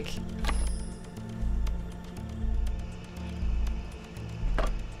logic.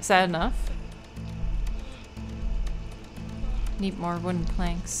 Is that enough? Need more wooden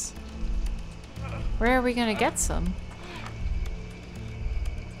planks. Where are we gonna get some?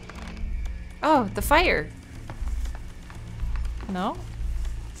 Oh, the fire. No?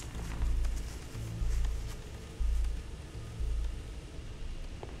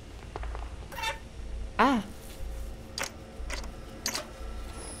 Ah.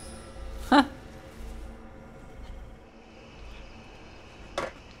 Huh.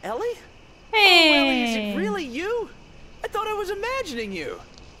 Ellie? Hey! Oh, Ellie, is it really you? I thought I was imagining you.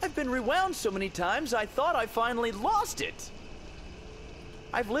 I've been rewound so many times, I thought I finally lost it.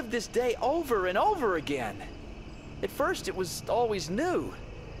 I've lived this day over and over again. At first, it was always new.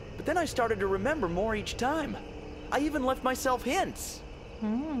 But then I started to remember more each time. I even left myself hints.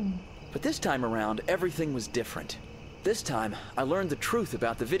 But this time around, everything was different. This time, I learned the truth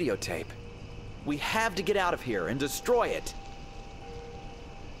about the videotape. We have to get out of here and destroy it.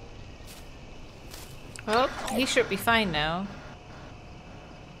 Well, he should be fine now.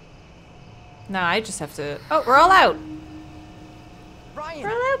 No, I just have to... Oh, we're all out! Ryan, We're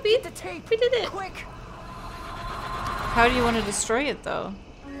all out, beat the tape. We did it! Quick! How do you want to destroy it, though?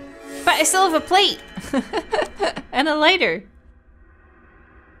 But I still have a plate! And a lighter.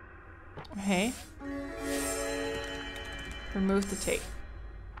 Okay. Remove the tape.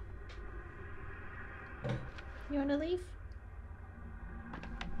 You want to leave?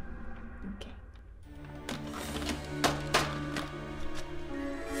 Okay.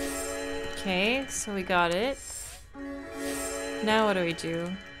 Okay, so we got it. Now what do we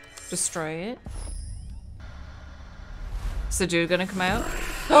do? Destroy it. Is the dude gonna come out?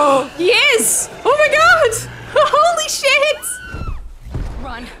 Oh, he is! Oh my god! Holy shit!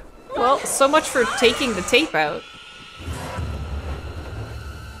 Run. Well, so much for taking the tape out.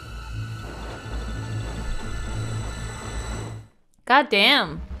 God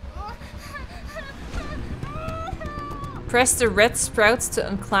damn. Press the red sprouts to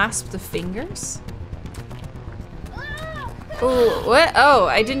unclasp the fingers? Oh, what? Oh,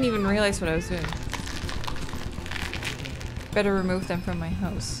 I didn't even realize what I was doing. Better remove them from my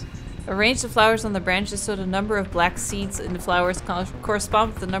house. Arrange the flowers on the branches so the number of black seeds in the flowers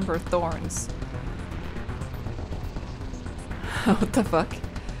correspond with the number of thorns. What the fuck?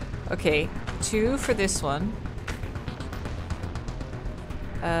 Okay, 2 for this one.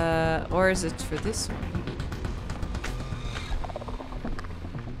 Or is it for this one?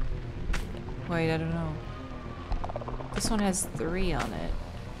 Wait, I don't know. This one has 3 on it.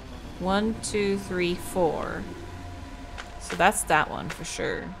 1, 2, 3, 4. So that's that one for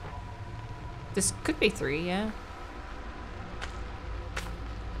sure. This could be 3, yeah.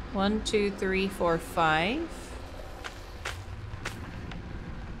 1, 2, 3, 4, 5.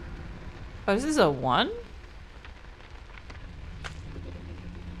 Oh, this is a 1?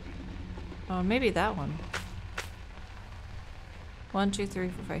 Oh, maybe that one. 1, 2, 3,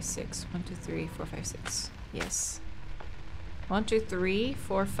 4, 5, 6. 1, 2, 3, 4, 5, 6. Yes. 1, 2, 3,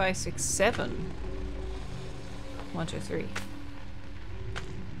 4, 5, 6, 7. 1, 2, 3.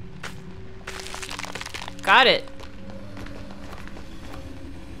 Got it.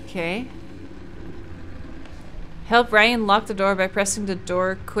 Okay. Help Ryan lock the door by pressing the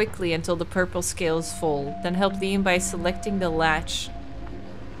door quickly until the purple scales fold. Then help Liam by selecting the latch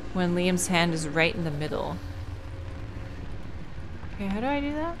when Liam's hand is right in the middle. Okay, how do I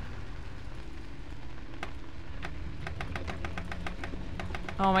do that?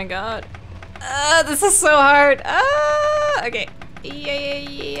 Oh my god. This is so hard. Okay.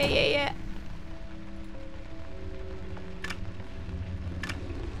 Yeah.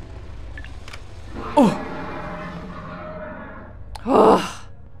 Oh! Oh!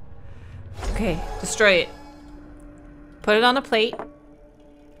 Okay, destroy it. Put it on a plate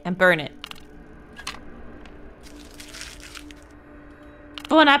and burn it.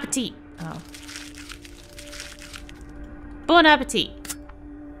 Bon appetit! Oh. Bon appetit!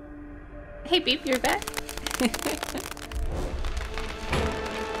 Hey Beep, you're back.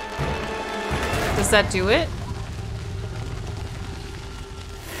 Does that do it?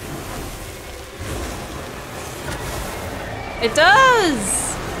 It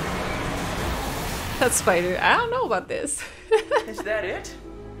does! That spider, I don't know about this. Is that it?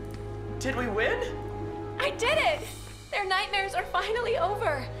 Did we win? I did it! Their nightmares are finally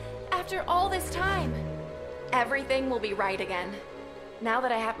over. After all this time. Everything will be right again. Now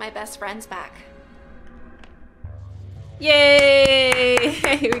that I have my best friends back. Yay!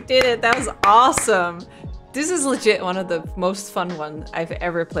 We did it. That was awesome. This is legit one of the most fun ones I've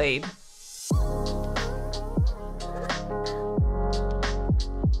ever played.